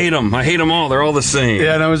 I hate them. I hate them all. They're all the same.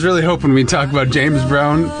 Yeah, and I was really hoping we'd talk about James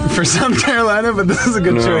Brown for South Carolina, but this is a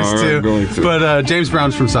good choice I'm going too. to. But James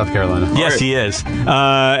Brown's from South Carolina. Yes, he is. And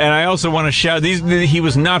I also want to shout, he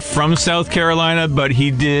was not from South Carolina, but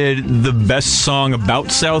he did the best song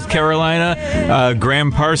about South Carolina.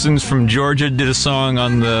 Graham Parsons from Georgia did a song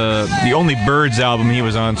on the Only Birds album he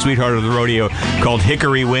was on, Sweetheart of the Rodeo, called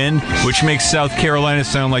Hickory Wind, which makes South Carolina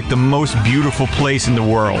sound like the most beautiful place in the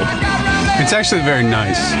world. It's actually very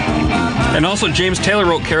nice. And also, James Taylor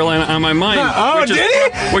wrote Carolina on My Mind. Oh, did he?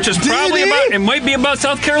 Which is Did probably he? about, it might be about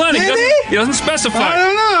South Carolina. Did He doesn't specify. I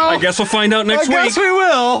don't know. I guess we'll find out next I guess week. we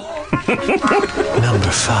will.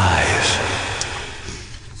 Number 5.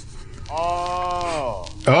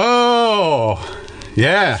 Oh.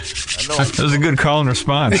 Yeah. That was a good call and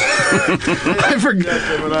response. I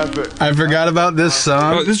forgot about this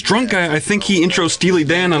song. Oh, this drunk guy, I think he introed Steely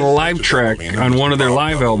Dan on a live track on one of their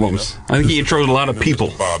live albums. I think he introed a lot of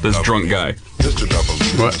people, this drunk guy.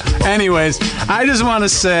 What? Anyways, I just want to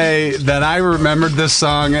say that I remembered this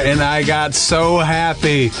song and I got so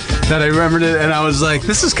happy that I remembered it, and I was like,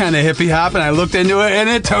 this is kind of hippie hop, and I looked into it and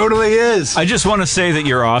it totally is. I just want to say that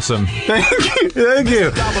you're awesome. Thank you. Thank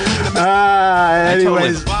you.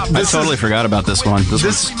 Anyways, I totally forgot about this one. This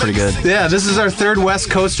one's pretty good. Yeah, this is our third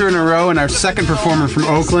West Coaster in a row and our second performer from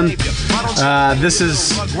Oakland. This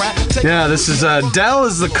is Del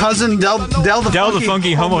is the cousin, Del the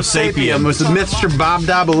Funky Homo Sapien was Mr. Bob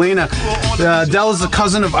Dabalina. Del is the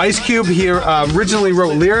cousin of Ice Cube. He originally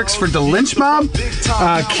wrote lyrics for the Lynch Mob.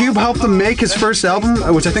 Cube helped him make his first album,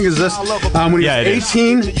 which I think is this, when he was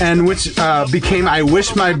 18, and which became I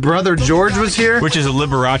Wish My Brother George Was Here. Which is a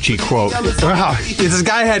Liberace quote. Wow, this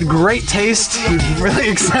guy had great taste. He's really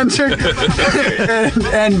eccentric,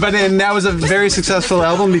 and that was a very successful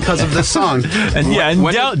album because of this song. And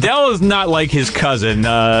Del is not like his cousin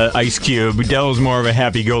Ice Cube. Del is more of a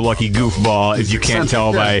happy-go-lucky goofball, if you can't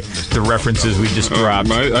tell by the references we just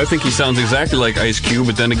dropped. I think he sounds exactly like Ice Cube,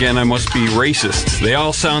 but then again, I must be racist. They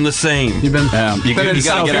all sound the same. You've been, you gotta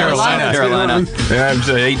get out of South Carolina. Yeah,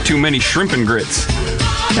 I ate too many shrimp and grits.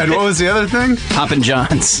 And what was the other thing? Hoppin'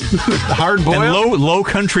 Johns. Hard boil? And low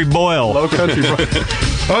country boil. Low country boil.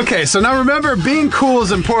 Okay, so now remember, being cool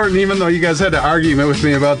is important, even though you guys had an argument with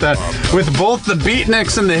me about that, with both the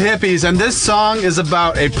beatniks and the hippies. And this song is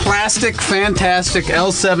about a plastic, fantastic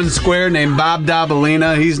L7 square named Bob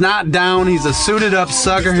Dabalina. He's not down. He's a suited up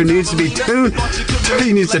sucker who needs to be tuned.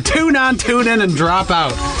 He needs to tune on, tune in, and drop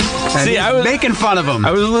out. And See, I was making fun of him.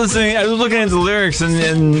 I was looking at the lyrics, and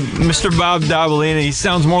Mr. Bob Dabalina, he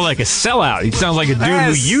sounds more like a sellout. He sounds like a dude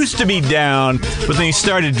who used to be down, but then he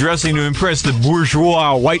started dressing to impress the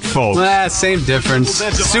bourgeois white folk. Same difference.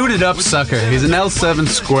 Suited up sucker. He's an L7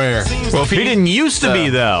 square. Well, he didn't used to be,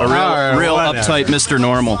 though. A real uptight Mr.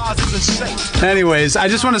 Normal. Anyways, I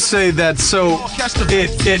just want to say that,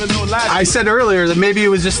 I said earlier that maybe it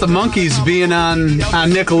was just the Monkees being on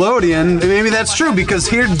Nickelodeon. Maybe that's true, because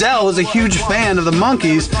here Del is a huge fan of the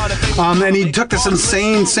Monkees, and he took this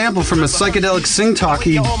insane sample from a psychedelic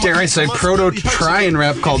sing-talky, dare I say, proto-try-and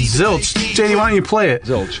rap called Zilch. JD, why don't you play it?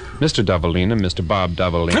 Zilch. Mr. Davalina, Mr. Bob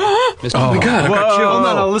Davalina. Oh my God, I got chills. Hold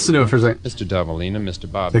on, I'll listen to it for a second. Mr. Davalina,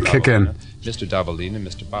 Mr. Bob They kick in. Mr. Davalina,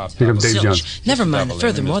 Mr. Bob Here comes Dave Jones. Never mind.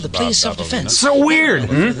 Furthermore, the plea is self-defense. So weird.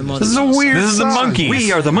 This is a weird This is the song. Monkees.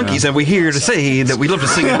 We are the Monkees, and we're here to say that we love to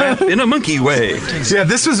sing in a monkey way. Yeah,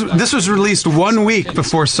 this was released 1 week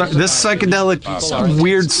before this psychedelic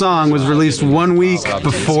weird song was released 1 week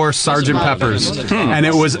before Sgt. Pepper's, and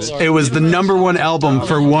it was the #1 album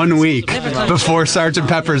for 1 week before Sgt.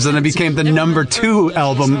 Pepper's, and it became the #2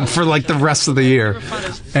 album for like the rest of the year,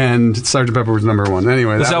 and Sgt. Pepper was #1.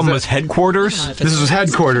 Anyway, This that album it. was Headquarters. This was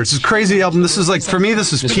Headquarters. It's a crazy album. This is like, for me,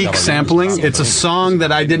 this is peak sampling. It's a song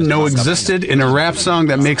that I didn't know existed in a rap song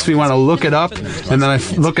that makes me want to look it up, and then I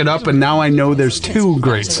look it up, and now I know there's 2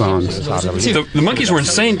 great songs. The Monkees were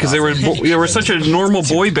insane because they were such a normal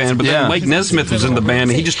boy band, but then Mike Nesmith was in the band,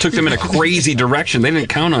 and he just took them in a crazy direction. They didn't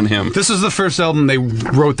count on him. This is the first album they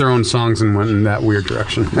wrote their own songs and went in that weird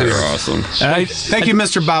direction. Anyway. They're awesome. Thank you,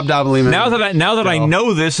 Mr. Bob Dabalina. Now that I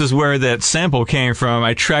know this is where that sample came from,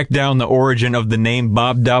 I tracked down the origin of the name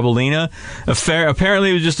Bob Dabalina.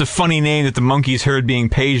 Apparently, it was just a funny name that the Monkees heard being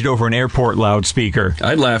paged over an airport loudspeaker.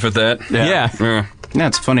 I'd laugh at that. Yeah. Yeah,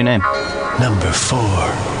 it's a funny name. Number 4.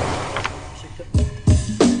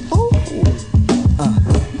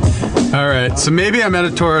 All right. right, so maybe I'm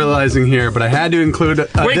editorializing here, but I had to include.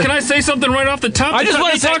 Wait, can I say something right off the top? I just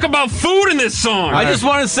want to talk about food in this song. I just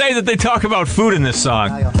want to say that they talk about food in this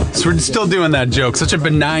song. So we're still doing that joke. Such a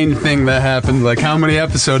benign thing that happened. Like how many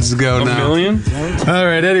episodes ago now? A million. All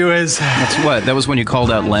right. Anyways, That's what? That was when you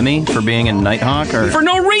called out Lemmy for being in Nighthawk? Or? For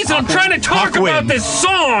no reason, I'm trying to talk Hawkwind. about this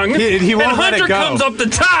song. He won't and let it Hunter go. comes up the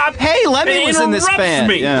top. Hey, Lemmy and was in this interrupts band.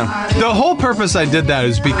 Me. Yeah. the whole purpose I did that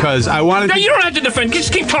is because I wanted. Now to... you don't have to defend.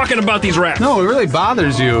 Just keep talking about these raps. No, it really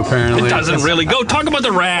bothers you. Apparently, It doesn't really. Go talk about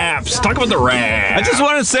the raps. Talk about the raps. I just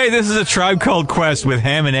want to say this is a Tribe Called Quest with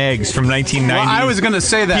Ham and Eggs from 1990. Well, I was going to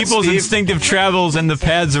say that. People's Steve. Instinctive Travels and the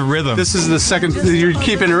Pads of Rhythm. This is the second. You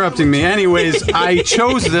keep interrupting me. Anyways, I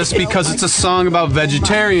chose this because it's a song about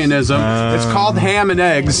vegetarianism. It's called Ham and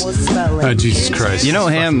Eggs. Oh, Jesus Christ! You know,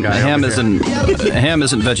 Ham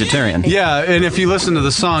isn't vegetarian. Yeah, and if you listen to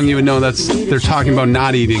the song, you would know they're talking about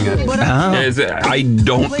not eating it. I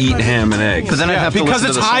don't eat ham and eggs. Because then I have to because listen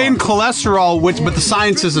it's to the high song. in cholesterol, but the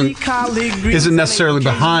science isn't necessarily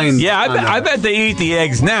behind. Yeah, I bet they eat the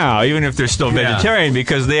eggs now, even if they're still vegetarian,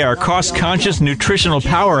 because they are cost-conscious nutritional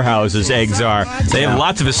powerhouses, eggs are. They have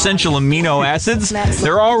lots of essential amino acids.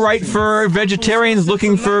 They're all right for vegetarians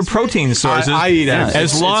looking for protein sources. I eat eggs.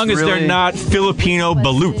 As long as really- they're not Filipino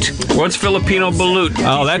balut. What's Filipino balut?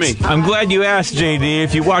 Oh, Teach that's. me. I'm glad you asked, JD.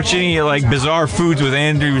 If you watch any like Bizarre Foods with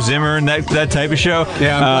Andrew Zimmer and that type of show,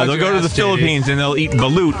 Yeah, I'm glad they'll you go to the asked, JD. Philippines and they'll eat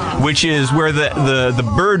balut, which is where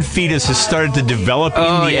the bird fetus has started to develop in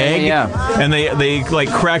the egg, and they like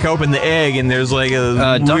crack open the egg and there's like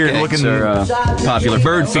a Duck weird eggs looking are popular.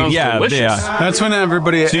 bird fetus. Sounds Yeah, delicious. yeah. That's when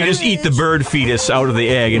everybody. So you just eat the bird fetus out of the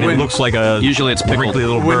egg, and it When- looks like a Usually it's pickled. wrinkly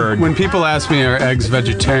little bird. When people ask me, are eggs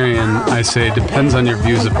vegetarian? I say it depends on your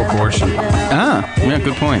views of abortion. Yeah,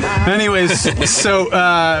 good point. Anyways, so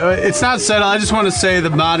it's not settled. I just want to say the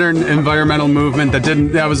modern environmental movement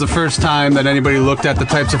that was the first time that anybody looked at the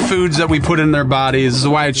types of foods that we put in their bodies. This is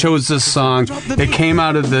why I chose this song. It came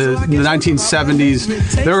out of the 1970s,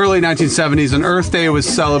 the early 1970s, and Earth Day was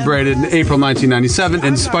celebrated in April 1997,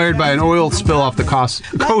 inspired by an oil spill off the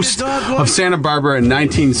coast of Santa Barbara in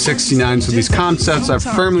 1969. So these concepts are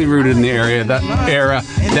firmly rooted in the era.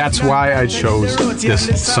 That's why I chose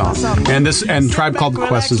this song. And Tribe Called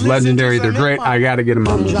Quest is legendary. They're great. I got to get them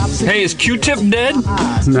on this. Hey, is Q-Tip dead?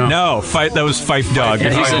 No. No, that was Fife Dog.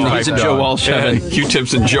 He's in Joe Walsh heaven.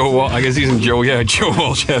 Q-Tip's in Joe Walsh. I guess he's in Joe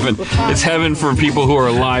Walsh heaven. It's heaven for people who are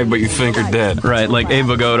alive but you think are dead. Right, like Abe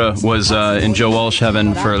Vigoda was in Joe Walsh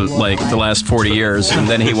heaven for like the last 40 years, and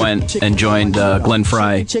then he went and joined Glenn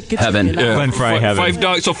Fry heaven. Yeah. Glenn Fry heaven.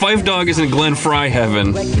 Fife Dog is in Glenn Fry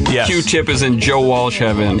heaven. Yes. Q-Tip is in Joe Walsh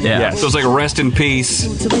heaven. Yeah. So it's like rest in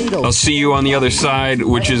peace. I'll see you on the other side,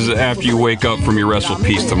 which is after you wake up from your restful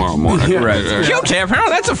peace tomorrow morning. Right. Q-Tip, oh,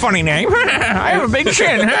 that's a funny name. I have a big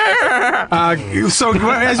chin. So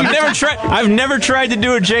as you I've never tried to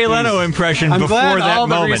do a Jay Leno impression I'm before glad that all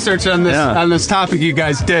the moment. research on this topic you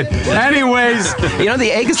guys did. Anyways, You know,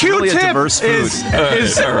 the egg is really a Q-Tip diverse food.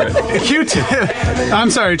 is Q-Tip. I'm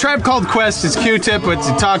sorry. Tribe Called Quest is Q-Tip, which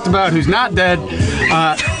he talked about, who's not dead.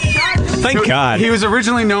 Thank God. He was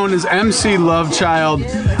originally known as MC Lovechild,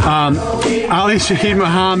 Ali Shaheed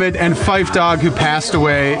Muhammad, and Fife Dog, who passed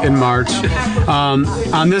away in March.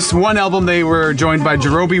 On this one album, they were joined by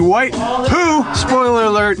Jerobi White, who, spoiler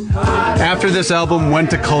alert, after this album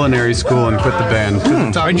went to culinary school and quit the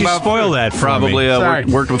band. Why'd you spoil that for Probably me? Sorry.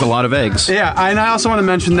 worked with a lot of eggs. Yeah, and I also want to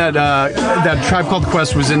mention that that Tribe Called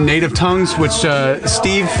Quest was in native tongues, which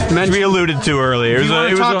Steve mentioned. We alluded to earlier. Do you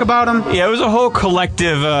want to talk about them? Yeah, it was a whole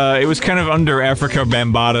collective. It was kind of under Africa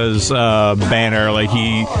Bambaata's banner. Like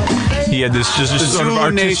he had this just sort Zulu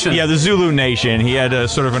of Nation. Yeah, the Zulu Nation. He had a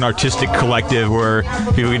sort of an artistic collective where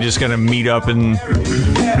people could just kind of meet up and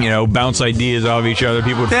bounce ideas off each other.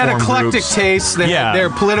 People would They had form eclectic groups. tastes. They're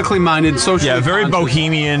politically minded, socially Yeah, very conscious.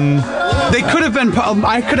 bohemian. They could have been.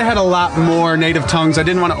 I could have had a lot more native tongues. I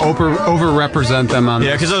didn't want to over-represent them on.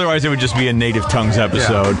 Yeah, this. because otherwise it would just be a Native Tongues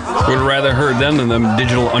episode. Would have rather heard them than them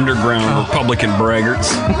digital underground Republican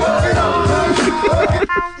braggarts.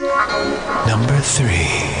 Number 3.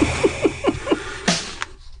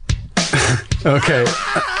 Okay.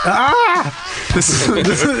 This is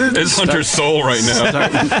It's Hunter's soul right now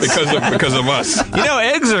because of us.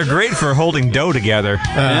 Eggs are great for holding dough together.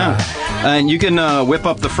 And you can whip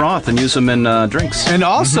up the froth and use them in drinks. and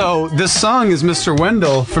also this song is Mr.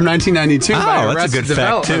 Wendell from 1992 by Oh, that's a Arrested good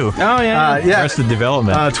fact Development. too. Oh, yeah. Yeah. Arrested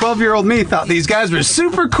Development. 12-year-old me thought these guys were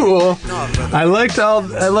super cool. I liked all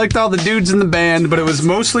the dudes in the band, but it was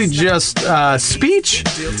mostly just Speech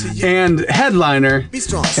and Headliner.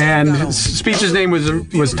 And Speech's name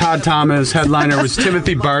was Todd Thomas. Headliner Carolina was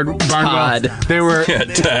Timothy Barnwell. Todd. They were. Yeah,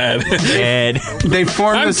 Todd. Ed. They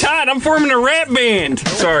formed I'm this. Todd. I'm forming a rap band.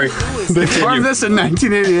 Sorry. They formed this in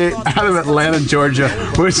 1988 out of Atlanta, Georgia,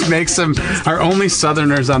 which makes them our only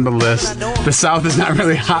Southerners on the list. The South is not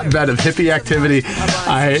really a hotbed of hippie activity,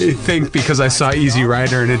 I think, because I saw Easy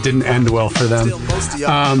Rider and it didn't end well for them.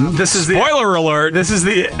 This is the Spoiler alert. This is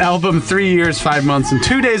the album 3 years, 5 months, and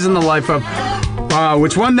 2 days in the life of,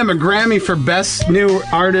 which won them a Grammy for Best New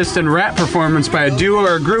Artist and Rap Performance by a duo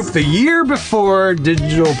or a group the year before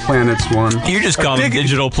Digital Planets won. You just call them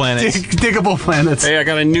Digital Planets. Diggable Planets. Hey, I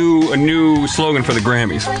got a new slogan for the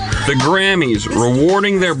Grammys. The Grammys,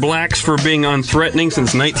 rewarding their blacks for being unthreatening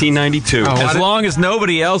since 1992. As long as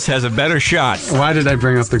nobody else has a better shot. Why did I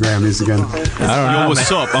bring up the Grammys again? I don't know. Yo,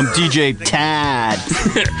 what's up? I'm DJ Tad.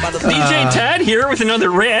 DJ Tad here with another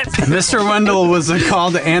rap. Mr. Wendell was a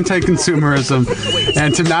call to anti-consumerism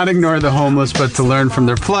and to not ignore the homeless, but to learn from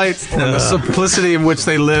their plight and the simplicity in which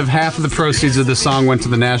they live. Half of the proceeds of the song went to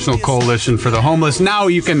the National Coalition for the Homeless. Now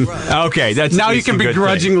you can. Okay, that's now you can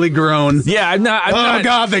begrudgingly groan. Yeah, I'm not.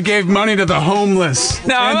 God, they gave money to the homeless.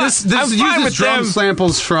 No, and I'm fine uses with drum them.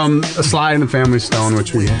 samples from Sly and the Family Stone,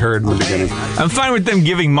 which we heard in the beginning. I'm fine with them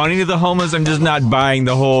giving money to the homeless. I'm just not buying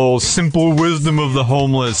the whole simple wisdom of the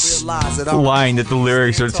homeless line that the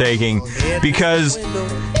lyrics are taking. Because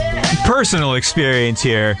personal experience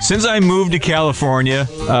here, since I moved to California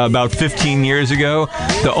about 15 years ago,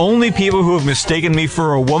 the only people who have mistaken me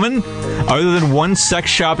for a woman, other than one sex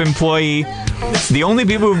shop employee, the only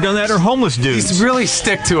people who've done that are homeless dudes. Just really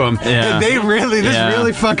stick to them. Yeah. This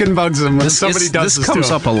really fucking bugs them when somebody does this comes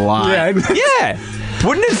to up a lot. Yeah. Yeah.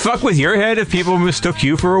 Wouldn't it fuck with your head if people mistook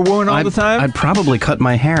you for a woman all the time? I'd probably cut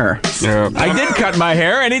my hair. Yeah. I did cut my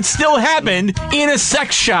hair, and it still happened in a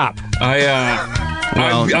sex shop.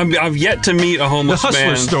 I've yet to meet a The homeless Hustler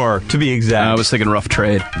man. store, to be exact. I was thinking rough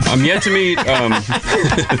trade. I'm yet to meet.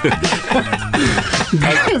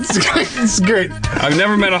 It's great. I've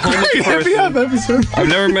never met a homeless Happy up person. episode. I've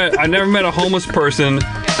never met a homeless person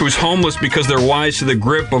who's homeless because they're wise to the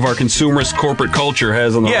grip of our consumerist corporate culture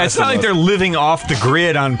has on the Yeah, rest it's not of like us. they're living off the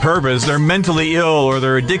grid on purpose. They're mentally ill or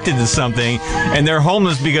they're addicted to something, and they're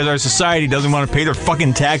homeless because our society doesn't want to pay their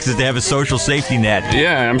fucking taxes to have a social safety net.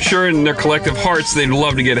 Yeah, I'm sure in their collective hearts they'd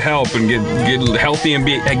love to get help and get healthy and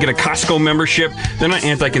get a Costco membership. They're not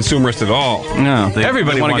anti-consumerist at all. No,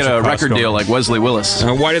 Everybody want to wants get a a record Costco. deal like Wesley Willis.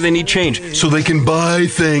 Why do they need change? So they can buy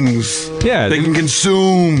things. Yeah, They can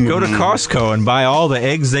consume. go to Costco and buy all the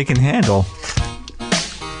eggs they can handle.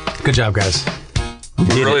 Good job, guys.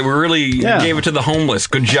 We really gave it to the homeless.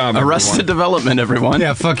 Good job, Arrested everyone. Development, everyone.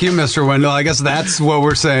 Yeah, fuck you, Mr. Wendell. I guess that's what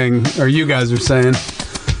we're saying, or you guys are saying.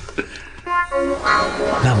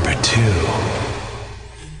 Number 2.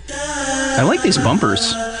 I like these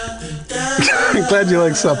bumpers. I'm glad you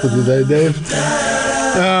like something today, Dave.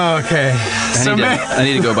 Oh, okay. I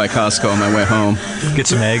need to go buy Costco on my way home. Get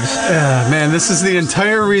some eggs. Man, this is the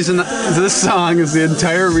entire reason. This song is the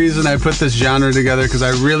entire reason I put this genre together, because I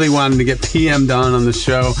really wanted to get PM Dawn on the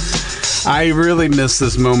show. I really miss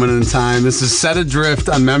this moment in time. This is Set Adrift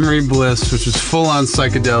on Memory Bliss, which was full on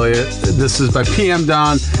psychedelia. This is by PM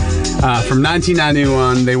Dawn from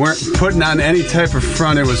 1991. They weren't putting on any type of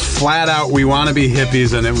front. It was flat out, we want to be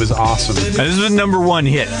hippies, and it was awesome. Now, this is a number 1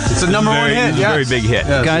 hit. It's a number one hit, It's a yes. very big hit.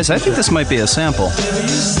 Yes. Guys, I think this might be a sample.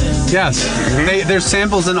 Yes. There's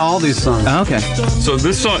samples in all these songs. Oh, okay. So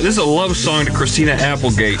this is a love song to Christina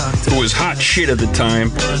Applegate, who was hot shit at the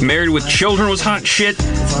time. Married with Children was hot shit.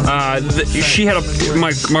 She had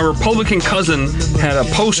my Republican cousin had a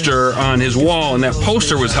poster on his wall, and that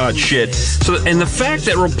poster was hot shit. So, and the fact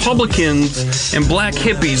that Republicans and black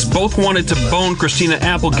hippies both wanted to bone Christina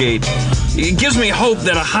Applegate, it gives me hope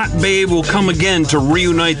that a hot babe will come again to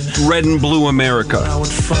reunite red and blue America.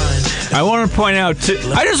 I want to point out,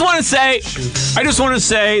 I just want to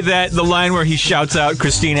say that the line where he shouts out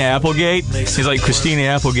Christina Applegate, he's like, Christina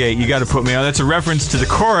Applegate, you got to put me on. That's a reference to the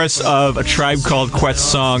chorus of A Tribe Called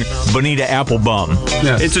Quest song, Bonita Applebum.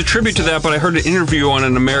 Yes. It's a tribute to that, but I heard an interview on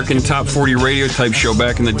an American Top 40 radio type show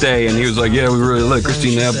back in the day, and he was like, yeah, we really like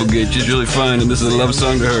Christina Applegate. She's really fine, and this is a love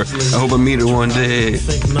song to her. I hope I meet her one day.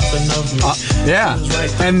 Yeah.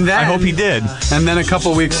 And then, I hope he did. And then a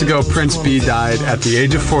couple weeks ago, Prince B died at the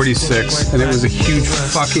age of 46, and it was a huge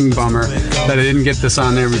fucking bummer that I didn't get this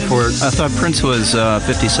on there before. I thought Prince was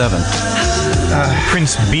 57.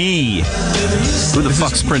 Prince B. Who the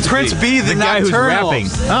fuck's Prince B? Prince B, the guy who's Nocturnal. rapping.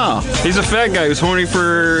 Oh, He's a fat guy who's horny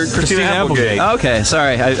for Christina Applegate. okay.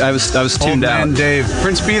 Sorry, I was Old tuned out. Man Dave.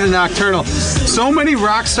 Prince B, the Nocturnal. So many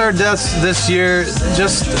rock star deaths this year.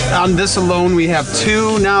 Just on this alone, we have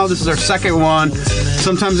 2 now. This is our second one.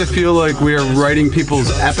 Sometimes I feel like we are writing people's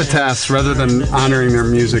epitaphs rather than honoring their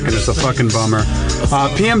music, and it's a fucking bummer.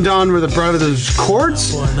 PM Dawn were the brothers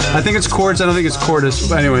Chords? I think it's Chords. I don't think it's Cordis.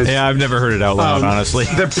 But anyways. Yeah, I've never heard it out loud, honestly.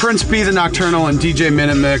 The Prince B, the Nocturnal, and DJ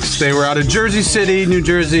Minute Mix. They were out of Jersey City, New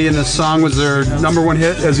Jersey, and the song was their #1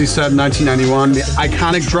 hit, as he said, in 1991. The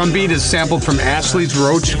iconic drum beat is sampled from Ashley's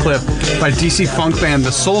Roach clip by DC funk band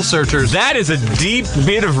The Soul Searchers. That is a deep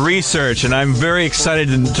bit of research, and I'm very excited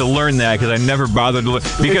to learn that because I never bothered to look.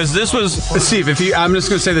 Because this was... Steve, I'm just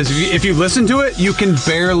going to say this. If you listen to it, you can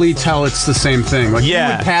barely tell it's the same thing. Like, you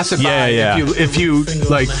would pass it by if you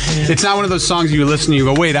like, it's not one of those songs you listen to, you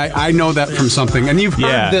go, wait, I know that from something. And you've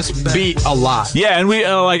heard this beat a lot. Yeah, and we,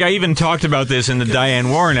 I even talked about this in the Diane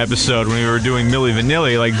Warren episode when we were doing Milli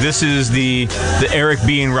Vanilli. Like, this is the Eric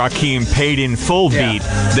B. and Rakim paid in full beat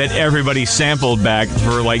that everybody sampled back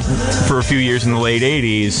for a few years in the late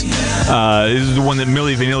 80s. This is the one that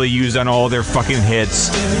Milli Vanilli used on all their fucking hits.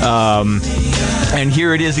 And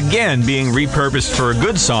here it is again, being repurposed for a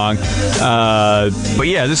good song. But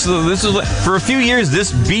yeah, this is for a few years.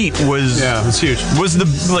 This beat was it's huge. Was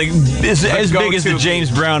as big as the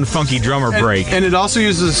James Brown funky drummer break. And it also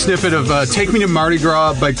uses a snippet of "Take Me to Mardi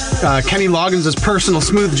Gras" by Kenny Loggins' personal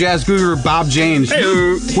smooth jazz guru Bob James,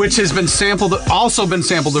 which has been sampled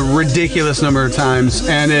a ridiculous number of times,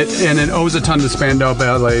 and it owes a ton to Spandau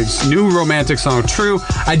Ballet's new romantic song "True."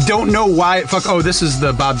 I don't know why. This is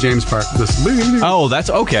the Bob James part. Oh, that's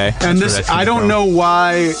okay. And this, I don't know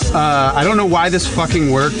why. I don't know why this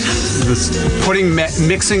fucking worked.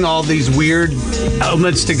 Mixing all these weird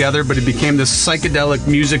elements together, but it became this psychedelic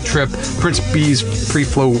music trip. Prince B's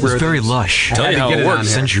pre-flow. It's very lush. Tell you how it works.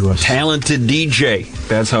 Sensuous. Talented DJ.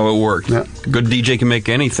 That's how it worked. Yeah. Good DJ can make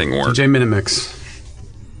anything work. DJ Minute Mix.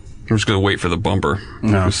 I'm just gonna wait for the bumper.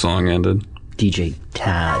 No. The song ended. DJ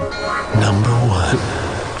Tad. #1.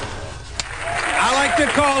 I like to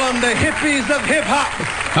call them the hippies of hip-hop.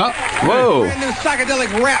 Whoa. Brand new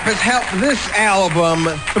psychedelic rap has helped this album,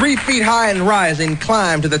 3 Feet High and Rising,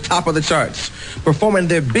 climb to the top of the charts, performing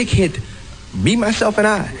their big hit, Be Myself and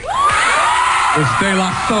I. It's De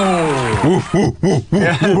La Soul.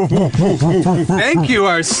 Thank you,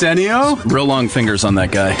 Arsenio. Real long fingers on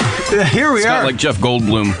that guy. Here we It's are. got like Jeff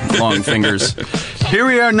Goldblum long fingers. Here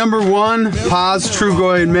we are, #1, Paz,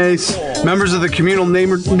 Trugoy, and Mace, members of the communal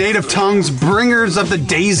native tongues, bringers of the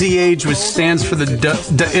Daisy Age, which stands for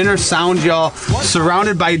the inner sound, y'all,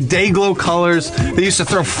 surrounded by day-glow colors. They used to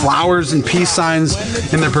throw flowers and peace signs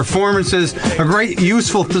in their performances, a great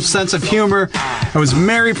useful sense of humor. It was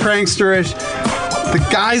merry prankster-ish. The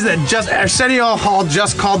guys that Arsenio Hall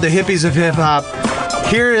just called the hippies of hip-hop.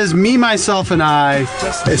 Here is Me, Myself, and I,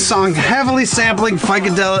 a song heavily sampling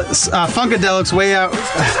Funkadelics way out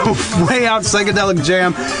psychedelic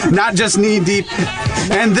jam, not just knee deep.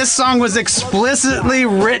 And this song was explicitly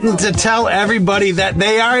written to tell everybody that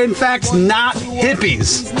they are in fact not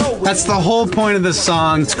hippies. That's the whole point of this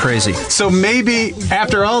song. It's crazy. So maybe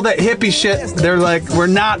after all that hippie shit, they're like, we're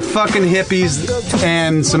not fucking hippies,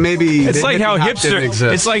 and so maybe it's like how hipsters.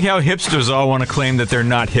 hipsters all want to claim that they're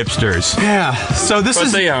not hipsters. Yeah. So this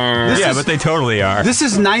is they are. But they totally are. This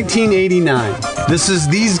is 1989.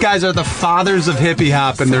 These guys are the fathers of hippie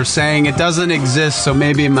hop, and they're saying it doesn't exist. So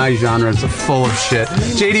maybe my genre is full of shit.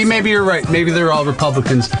 JD, maybe you're right. Maybe they're all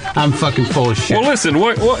Republicans. I'm fucking full of shit. Well, listen.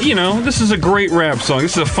 This is a great rap song.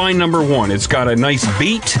 This is a fine #1. It's got a nice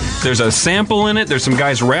beat. There's a sample in it. There's some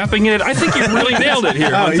guys rapping it. I think you really nailed it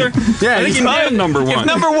here, Hunter. Yeah, I think you nailed #1.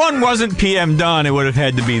 If #1 wasn't PM Dawn, it would have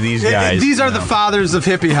had to be these guys. These are the fathers of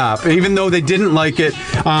hippie hop, even though they didn't like it.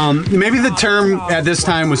 Maybe the term at this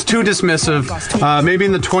time was too dismissive. Maybe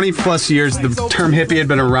in the 20-plus years, the term hippie had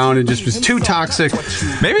been around and just was too toxic.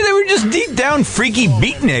 Maybe they were just deep down freaky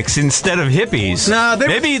beatniks instead of hippies.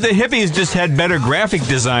 Maybe the hippies just had better graphic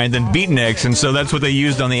design than beatniks, and so that's what they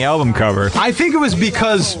used on the album cover. I think it was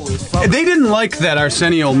because they didn't like that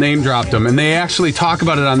Arsenio name dropped them, and they actually talk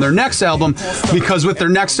about it on their next album, because with their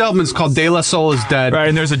next album, it's called De La Soul is Dead. Right,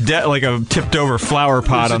 and there's a tipped over flower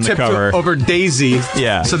pot on the cover. Over Daisy.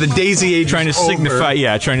 Yeah. So the Daisy Age trying to signify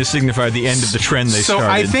the end of the trend they started. So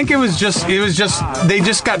I think it was just they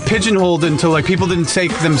just got pigeonholed into, like, people didn't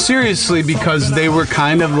take them seriously because they were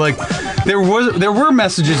kind of like there were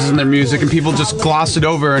messages in their music, and people just glossed it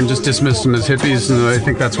over and just dismissed them as hippies, and I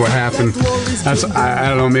think that's what happened. I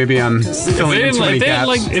don't know, maybe I'm filling in too many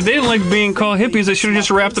gaps. If they didn't like being called hippies, they should have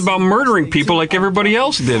just rapped about murdering people like everybody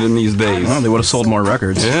else did in these days. Well, they would have sold more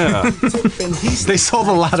records. Yeah. They sold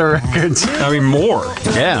a lot of records. I mean, more.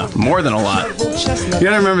 Yeah, more than a lot. You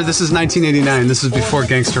gotta remember, this is 1989. This is before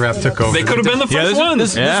gangster rap took over. They could have been the first one.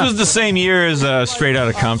 This was the same year as Straight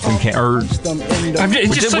Outta Compton.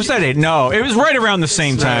 Was that it? No, it was right around the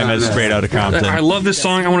same time as Straight Outta Compton. I love this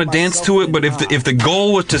song. I want to dance to it. But if the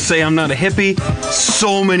goal was to say I'm not a hippie,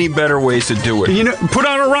 so many better ways to do it. Put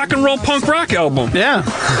out a rock and roll punk rock album. Yeah,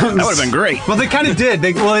 that would have been great. Well, they kind of did.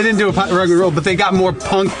 They didn't do a rock and roll, but they got more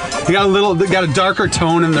punk. They got a darker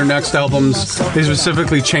tone in their next albums. They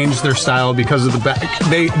specifically changed their style because of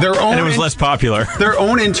their own. And it was less popular. Their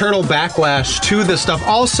own internal backlash to this stuff.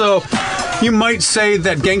 Also, you might say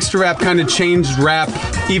that gangster rap kind of changed rap,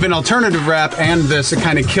 even alternative rap, and this. It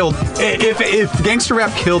kind of killed. If gangster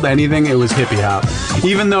rap killed anything, it was hippie hop.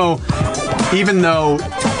 Even though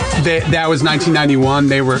that was 1991,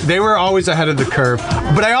 they were always ahead of the curve.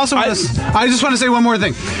 But I just want to say one more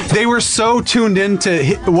thing. They were so tuned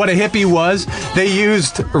into what a hippie was. They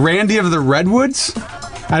used Randy of the Redwoods.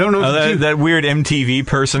 I don't know. That weird MTV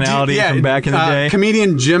personality from back in the day.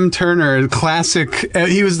 Comedian Jim Turner, classic.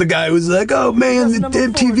 He was the guy who was like, "Oh man, the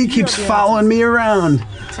MTV keeps following me around."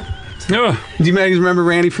 Yeah. Do you guys remember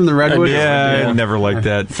Randy from the Redwoods? Yeah, I never liked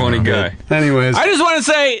that. Funny guy. Anyways, I just want to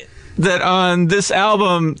say that on this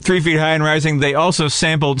album, 3 Feet High and Rising, they also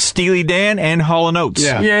sampled Steely Dan and Hall & Oates.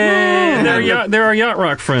 Yeah. Yay! They're our yacht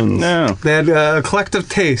rock friends. No. They had eclectic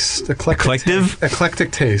taste.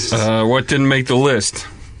 Eclectic taste. What didn't make the list?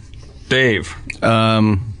 Dave.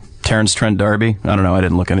 Terrence Trent D'Arby. I don't know. I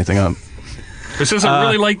didn't look anything up. It says I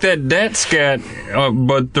really like that Dat Scat,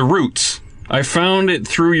 but the Roots. I found it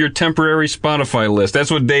through your temporary Spotify list.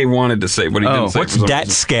 That's what Dave wanted to say, but he didn't say. What's Dat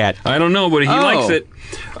Scat? I don't know, but he likes it.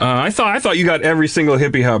 I thought you got every single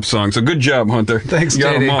hippie hop song. So good job, Hunter. Thanks,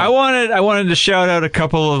 JD. I wanted to shout out a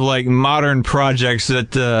couple of modern projects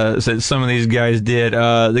that some of these guys did.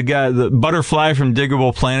 The Butterfly from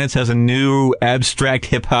Diggable Planets has a new abstract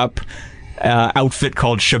hip hop outfit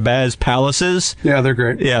called Shabazz Palaces. Yeah, they're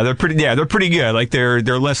great. Yeah, they're pretty good. Like they're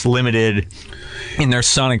less limited in their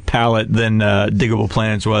sonic palette than Diggable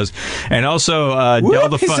Planets was. And also Del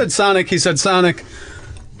the He said Sonic.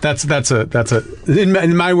 That's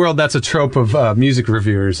in my world, that's a trope of music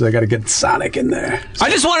reviewers. They got to get Sonic in there. I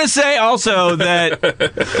just want to say also that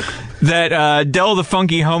Del the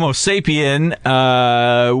Funky Homo Sapien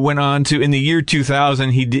went on to, in the year 2000,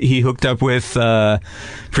 he hooked up with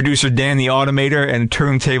producer Dan the Automator and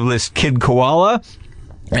turntablist Kid Koala.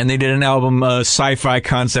 And they did an album, sci-fi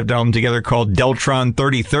concept album together called Deltron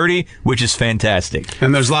 3030, which is fantastic.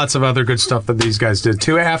 And there's lots of other good stuff that these guys did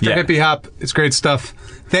too. After hippie hop, it's great stuff.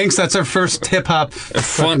 Thanks. That's our first hip hop.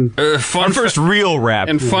 Our first real rap.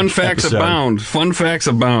 And fun facts abound. Fun facts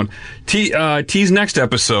abound. T's next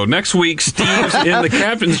episode. Next week, Steve's in the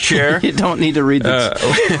captain's chair. You don't need to read this.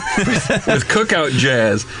 With cookout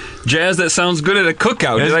jazz. Jazz that sounds good at a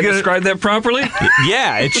cookout. Did I describe that properly?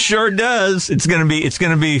 Yeah, it sure does. It's gonna be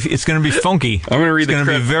funky. I'm gonna read It's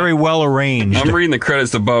gonna be very well arranged. I'm reading the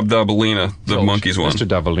credits to Bob Davalina, the Monkees one. Mr.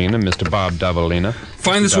 Davalina, Mr. Bob Davalina.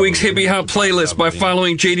 Find this week's hippie hop playlist by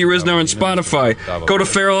following JD Riznar on Spotify. Go to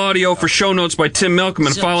Feral Audio for show notes by Tim Malcolm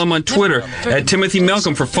and follow him on Twitter at Timothy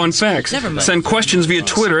Malcolm for fun facts. Send questions via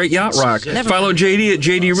Twitter at Yacht Rock. Follow JD at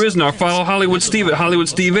JD Riznar. Follow Hollywood Steve at Hollywood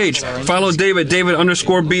Steve H. Follow Dave at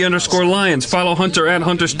David_B_Lions. Follow Hunter at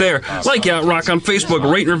Hunter Stare. Like Yacht Rock on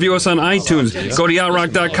Facebook. Rate and review us on iTunes. Go to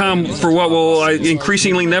yachtrock.com for what will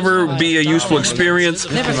increasingly never be a useful experience.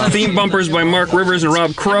 Theme bumpers by Mark Rivers and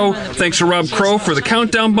Rob Crow. Thanks to Rob Crow for the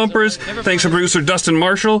countdown bumpers. Thanks to producer Dustin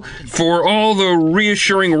Marshall for all the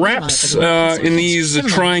reassuring raps in these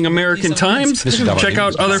trying American times. Check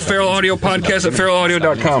out other Feral Audio podcasts at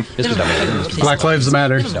feralaudio.com. Black Lives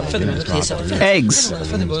Matter. Eggs.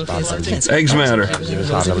 Eggs matter.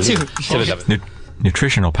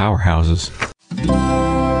 Nutritional powerhouses.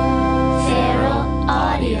 Feral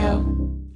Audio.